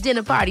get this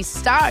dinner party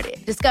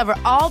started. Discover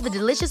all the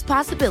delicious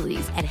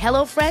possibilities at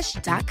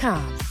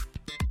HelloFresh.com.